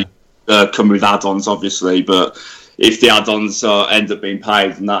 They come with add-ons, obviously, but if the add-ons end up being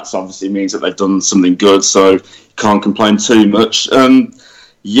paid, then that obviously means that they've done something good, so you can't complain too much. The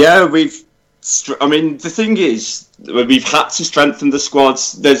thing is, we've had to strengthen the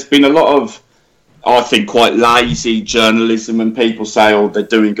squads. There's been a lot of, I think, quite lazy journalism when people say, "Oh, they're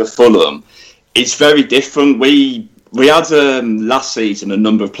doing a Fulham." It's very different. We had last season a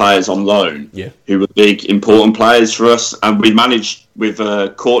number of players on loan who were big, important players for us, and we managed with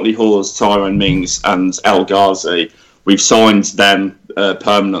Courtney Hawes, Tyrone Mings, and El Ghazi. We've signed them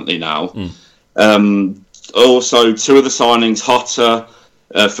permanently now. Also, two of the signings, Hotter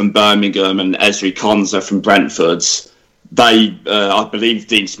from Birmingham and Ezri Konza from Brentford. They, I believe,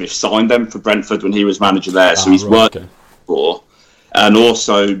 Dean Smith signed them for Brentford when he was manager there, so he's worked for. And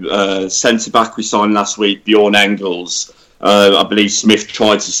also, centre-back we signed last week, Bjorn Engels. I believe Smith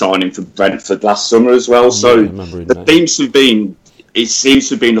tried to sign him for Brentford last summer as well. So it seems to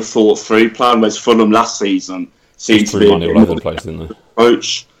have been a thought-through plan, whereas Fulham last season seemed to be all over the place, didn't they?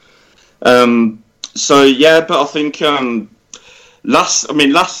 Approach. But I think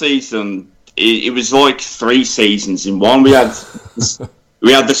last season it was like 3 seasons in one. We had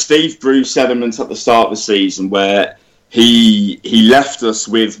the Steve Bruce element at the start of the season where he left us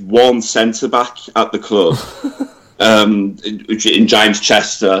with one centre back at the club, in James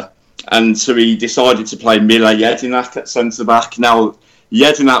Chester, and so he decided to play Mile Jedinak at centre back. Now,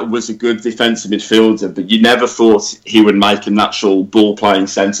 Jedinak was a good defensive midfielder, but you never thought he would make a natural ball-playing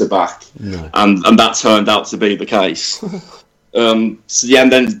centre-back. No. And that turned out to be the case. And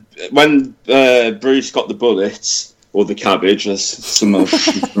then when Bruce got the bullets, or the cabbage, as some of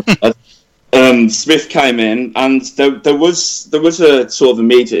Smith came in, and there was a sort of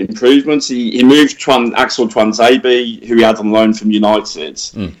immediate improvement. He moved Axel Twanzebe, who he had on loan from United,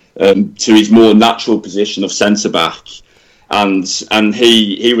 to his more natural position of centre-back. And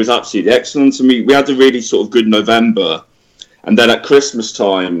he was absolutely excellent. And we had a really sort of good November. And then at Christmas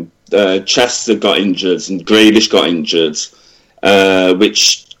time, Chester got injured and Grealish got injured,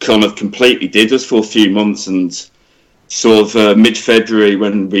 which kind of completely did us for a few months. And sort of mid-February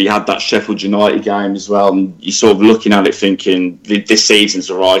when we had that Sheffield United game as well, and you're sort of looking at it thinking, this season's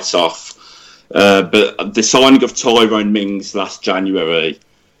a write-off. But the signing of Tyrone Mings last January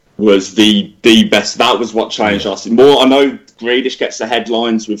was the best. That was what changed us. More, I know Grealish gets the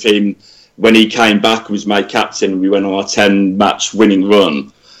headlines with him when he came back and was made captain and we went on our 10-match winning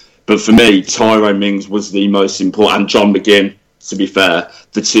run. But for me, Tyrone Mings was the most important, and John McGinn, to be fair.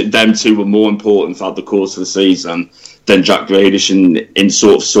 Them two were more important throughout the course of the season than Jack Grealish in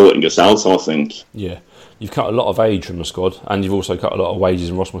sort of sorting us out, I think. Yeah. You've cut a lot of age from the squad, and you've also cut a lot of wages,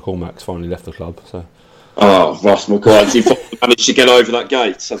 and Ross McCormack's finally left the club, so... Oh, Ross McCormack, he managed to get over that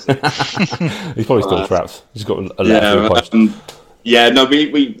gate, hasn't he? He's probably still trapped. He's got a letter post. We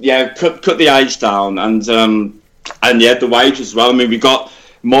cut the age down, and the wages as well. I mean, we got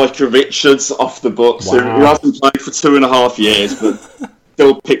Micah Richards off the books, who hasn't played for 2.5 years, but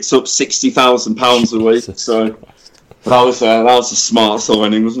still picks up £60,000 a week. So that was a smart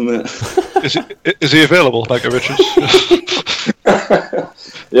signing, wasn't it? Is he available, Micah Richards?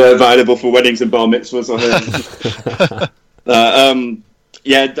 Yeah, available for weddings and bar mitzvahs, I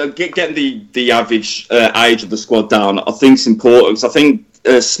heard. Getting the average age of the squad down, I think is important. Because I think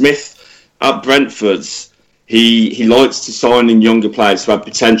Smith at Brentford, he likes to sign in younger players who have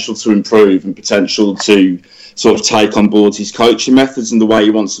potential to improve and potential to sort of take on board his coaching methods and the way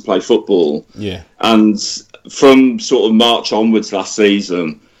he wants to play football. Yeah. And from sort of March onwards last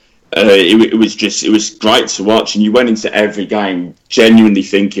season, it was great to watch, and you went into every game genuinely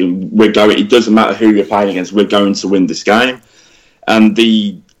thinking it doesn't matter who you're playing against, we're going to win this game. And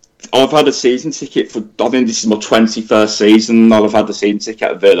I've had a season ticket for, I think this is my 21st season I've had the season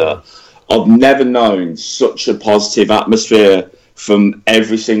ticket at Villa. I've never known such a positive atmosphere from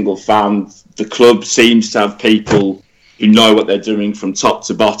every single fan. The club seems to have people who know what they're doing from top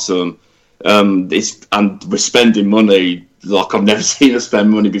to bottom, and we're spending money like I've never seen us spend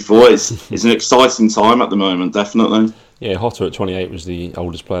money before. It's an exciting time at the moment, definitely. Yeah, Hotter at 28 was the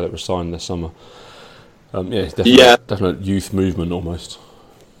oldest player that was signed this summer. It's definite youth movement almost.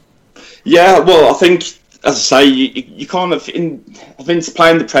 Yeah, well, I think, as I say, you kind of, I think to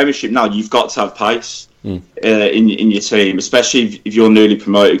play in the Premiership now, you've got to have pace in your team, especially if you're a newly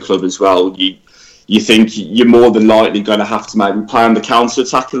promoted club as well. you think you're more than likely going to have to maybe play on the counter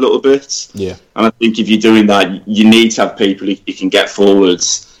attack a little bit. Yeah. And I think if you're doing that, you need to have people who can get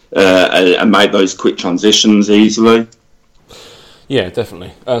forwards and make those quick transitions easily. Yeah,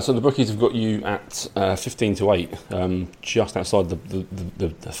 definitely. So the bookies have got you at 15-8, just outside the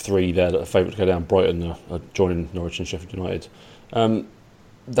three there that are favourite to go down. Brighton are joining Norwich and Sheffield United.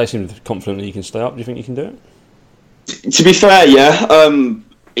 They seem confident that you can stay up. Do you think you can do it? To be fair, yeah.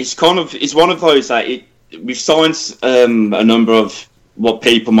 It's one of those that we've signed a number of what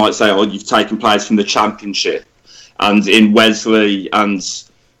people might say, you've taken players from the Championship, and in Wesley, and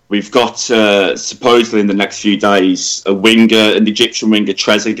we've got supposedly in the next few days an Egyptian winger,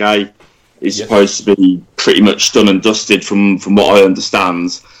 Trezeguet, is supposed to be pretty much done and dusted from what I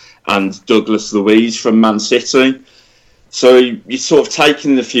understand, and Douglas Luiz from Man City. So you're sort of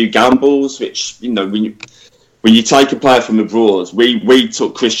taking a few gambles, which, when you take a player from abroad, we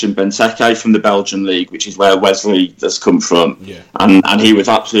took Christian Benteke from the Belgian league, which is where Wesley has come from, and he was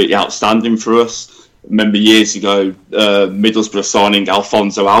absolutely outstanding for us. I remember years ago, Middlesbrough signing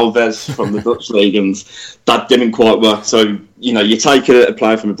Alfonso Alves from the Dutch league, and that didn't quite work. So you take a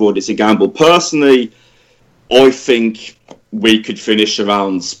player from abroad, it's a gamble. Personally, I think we could finish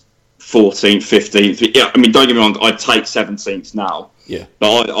around 14th, 15th. Yeah, I mean, don't get me wrong, I'd take 17th now. Yeah,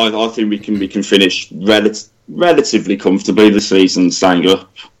 but I think we can finish relatively comfortably this season, staying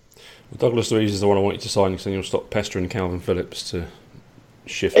up. Well, Douglas Luiz is the one I want you to sign, because then you'll stop pestering Calvin Phillips to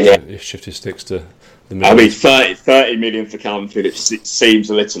shift his sticks to the middle. I mean, 30 million for Calvin Phillips, it seems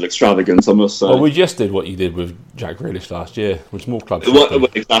a little extravagant, I must say. Well, we just did what you did with Jack Grealish last year, which more clubs.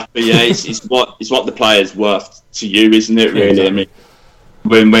 Exactly, yeah. it's what the player's worth to you, isn't it? Really, yeah, exactly.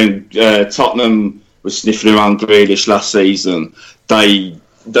 I mean, when Tottenham was sniffing around Grealish last season, they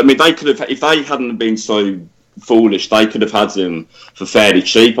could have, if they hadn't been so foolish, they could have had him for fairly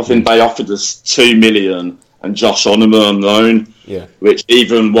cheap. I think they offered us 2 million and Josh Onuma on loan, which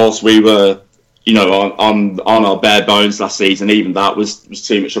even whilst we were, on our bare bones last season, even that was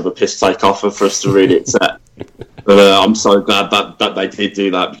too much of a piss take offer for us to really accept. But I'm so glad that they did do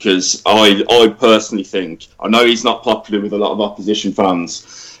that, because I personally think, I know he's not popular with a lot of opposition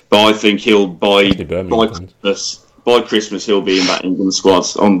fans, but I think he'll by Christmas he'll be in that England squad.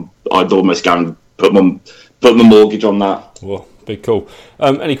 I'd almost put my mortgage on that. Well, big call.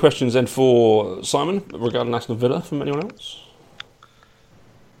 Any questions then for Simon regarding Aston Villa from anyone else?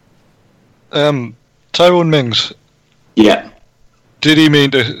 Tyrone Mings. Yeah. Did he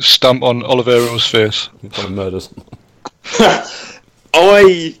mean to stamp on Oliveiro's face? Kind of murders.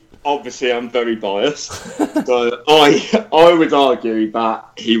 I obviously am very biased, so I would argue that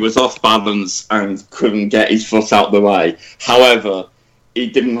he was off balance and couldn't get his foot out the way. However, he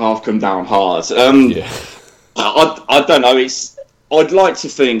didn't half come down hard. I don't know. I'd like to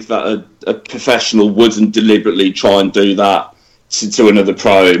think that a professional wouldn't deliberately try and do that to another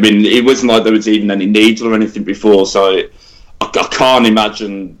pro. I mean, it wasn't like there was even any needle or anything before, so I can't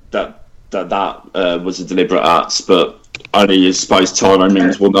imagine that was a deliberate act, but only I suppose Tyrone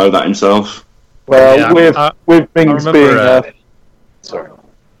Mings will know that himself. Well, with Mings being sorry,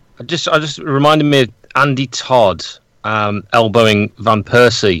 I just reminded me of Andy Todd elbowing Van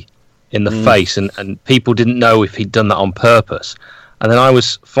Persie in the face, and people didn't know if he'd done that on purpose. And then I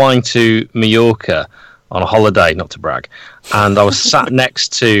was flying to Mallorca on a holiday, not to brag, and I was sat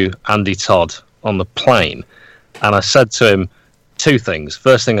next to Andy Todd on the plane, and I said to him two things.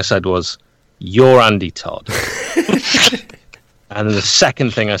 First thing I said was, "You're Andy Todd." And then the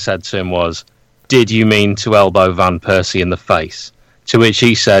second thing I said to him was, "Did you mean to elbow Van Persie in the face?" To which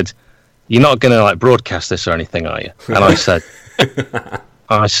he said, "You're not going to broadcast this or anything, are you?" And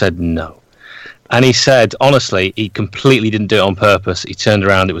I said, "No." And he said, honestly, he completely didn't do it on purpose. He turned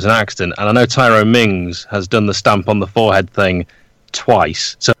around, it was an accident. And I know Tyrone Mings has done the stamp on the forehead thing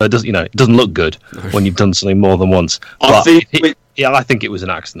twice, so it doesn't, it doesn't look good when you've done something more than once. But I think it was an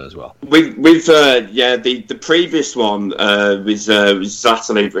accident as well. The previous one was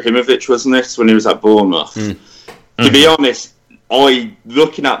Zlatan Ibrahimovic, wasn't it, when he was at Bournemouth? To be honest,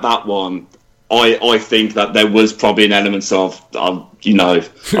 looking at that one, I think that there was probably an element of, I'm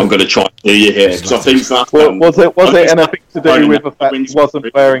going to try to do you here. Because I think Zlatan... Was it anything to do with the fact he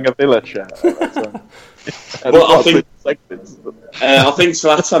wasn't wearing a Villa shirt? I think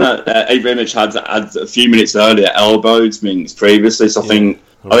Zlatan Ibrahimovic had a few minutes earlier elbowed Mings previously, so I think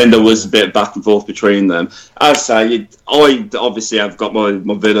there was a bit of back and forth between them. As I say, I obviously have got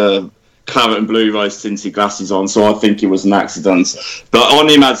my Villa claret and blue rose tinted glasses on, so I think it was an accident. But on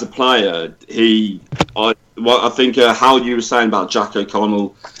him as a player, I think how you were saying about Jack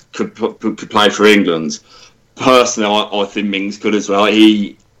O'Connell could play for England. Personally, I think Mings could as well.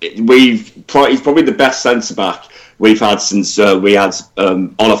 he's probably the best centre back we've had since we had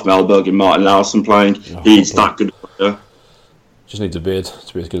Olaf Melberg and Martin Laursen playing. He's that good. Just needs a beard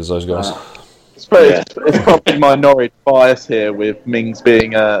to be as good as those guys. It's probably my Norwich bias here, with Mings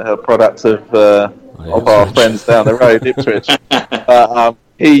being a product of our friends down the road, Ipswich.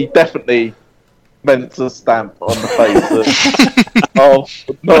 He definitely meant to stamp on the face of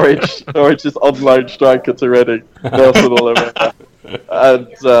Norwich's on-loan striker to Reading, Nelson Oliver.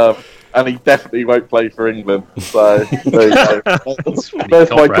 And he definitely won't play for England. So there you go.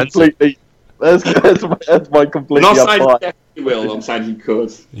 There's my complete Not saying he will, I'm saying he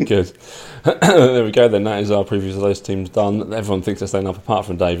could. He could. There we go then. That is our previews of those teams done. Everyone thinks they're staying up, apart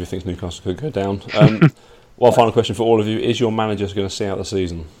from Dave, who thinks Newcastle could go down. One final question for all of you. Is your manager going to see out the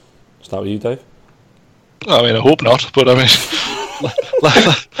season? Start with you, Dave. I mean, I hope not, but I mean,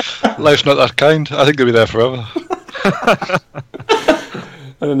 life's not that kind. I think they'll be there forever.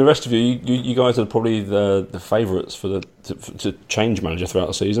 And then the rest of you guys are probably the favourites to change manager throughout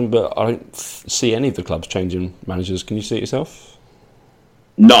the season, but I don't see any of the clubs changing managers. Can you see it yourself?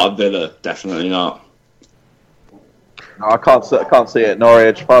 Not at Villa, definitely not. No, I can't see it at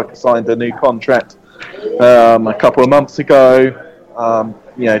Norwich. Parker signed a new contract a couple of months ago.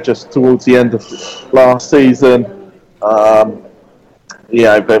 Just towards the end of last season. The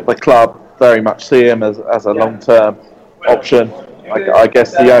club very much see him as a long-term option. I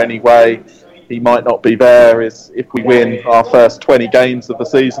guess the only way he might not be there is if we win our first 20 games of the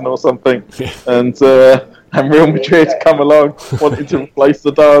season or something, and Real Madrid come along wanting to replace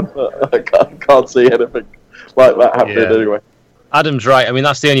Zidane. I can't see anything like that happening anyway. Adam's right. I mean,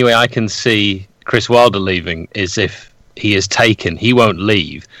 that's the only way I can see Chris Wilder leaving, is if he is taken. He won't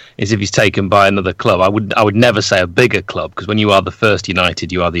leave, is if he's taken by another club. I would never say a bigger club, because when you are the first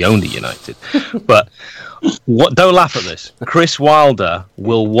United, you are the only United. But don't laugh at this. Chris Wilder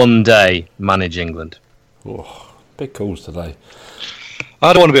will one day manage England. Oh, big calls today.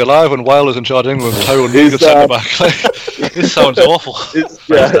 I don't want to be alive when Wilder's in charge of England with Tyrone Mings centre back. This sounds awful.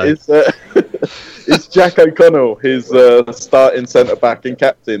 Is Jack O'Connell his starting centre back and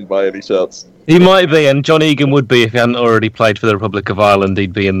captain by any chance? He might be, and John Egan would be if he hadn't already played for the Republic of Ireland.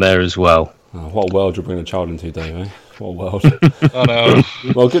 He'd be in there as well. Oh, what a world you're bringing a child into, Dave, eh? What a world. I know.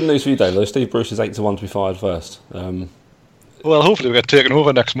 Well, good news for you, Dave, though. Steve Bruce is 8-1 to be fired first. Well, hopefully we'll get taken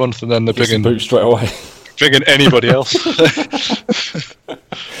over next month, and then they're bringing boot straight away. Bringing anybody else.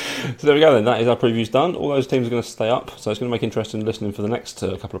 So there we go then, that is our previews done. All those teams are going to stay up, so it's going to make interesting listening for the next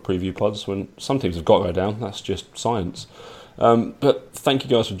couple of preview pods, when some teams have got to go down. That's just science. But thank you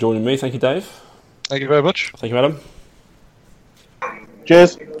guys for joining me. Thank you, Dave. Thank you very much. Thank you, Adam.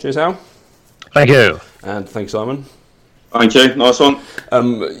 Cheers. Cheers, Al. Thank you. And thanks, Simon. Thank you, nice one.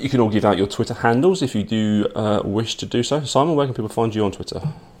 You can all give out your Twitter handles if you do wish to do so. Simon, where can people find you on Twitter?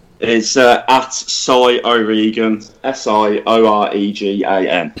 It's at Cy O'Regan,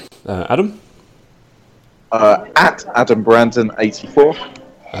 SIOREGAN. Adam? At Adam Brandon 84.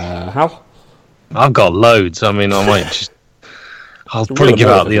 Hal? I've got loads. I mean, I'll probably give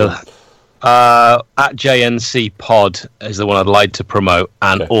out the other. At JNC Pod is the one I'd like to promote,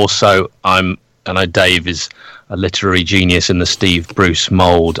 and also Dave is a literary genius in the Steve Bruce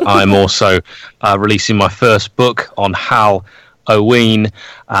mould. I'm also releasing my first book on Hal Owen.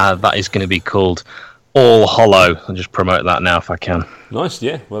 That is going to be called All Hollow. I'll just promote that now if I can. Nice,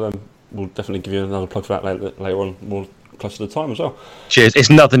 yeah. Well, we'll definitely give you another plug for that later on, more close to the time as well. Cheers. It's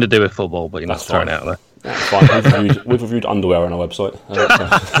nothing to do with football, but you're not throwing it out there. That's fine. We've reviewed underwear on our website.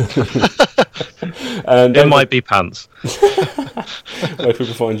 And it might be pants. Where can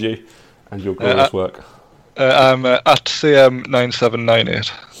people find you and your glorious work? I'm at CM9798.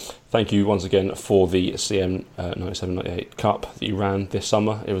 Thank you once again for the CM 97-98 Cup that you ran this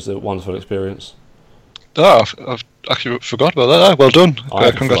summer. It was a wonderful experience. Oh, I've actually forgot about that. Well done.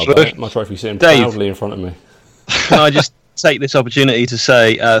 Congratulations. My trophy sitting proudly in front of me. Can I just take this opportunity to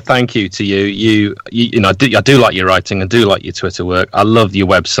say thank you to you. You know, I do like your writing. I do like your Twitter work. I love your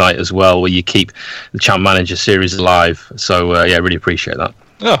website as well, where you keep the Champ Manager series alive. So I really appreciate that.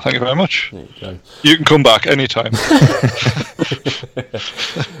 Oh, thank you very much. There you go. You can come back anytime.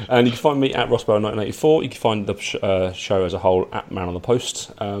 And you can find me at Rossborough1984. You can find the show as a whole at Man on the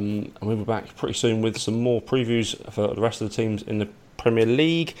Post. And we'll be back pretty soon with some more previews for the rest of the teams in the Premier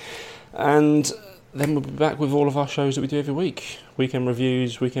League. And then we'll be back with all of our shows that we do every week. Weekend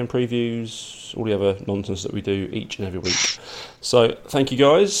reviews, weekend previews, all the other nonsense that we do each and every week. So, thank you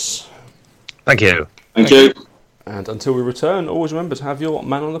guys. Thank you. Thank you. And until we return, always remember to have your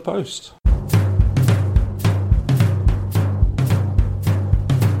Man on the Post.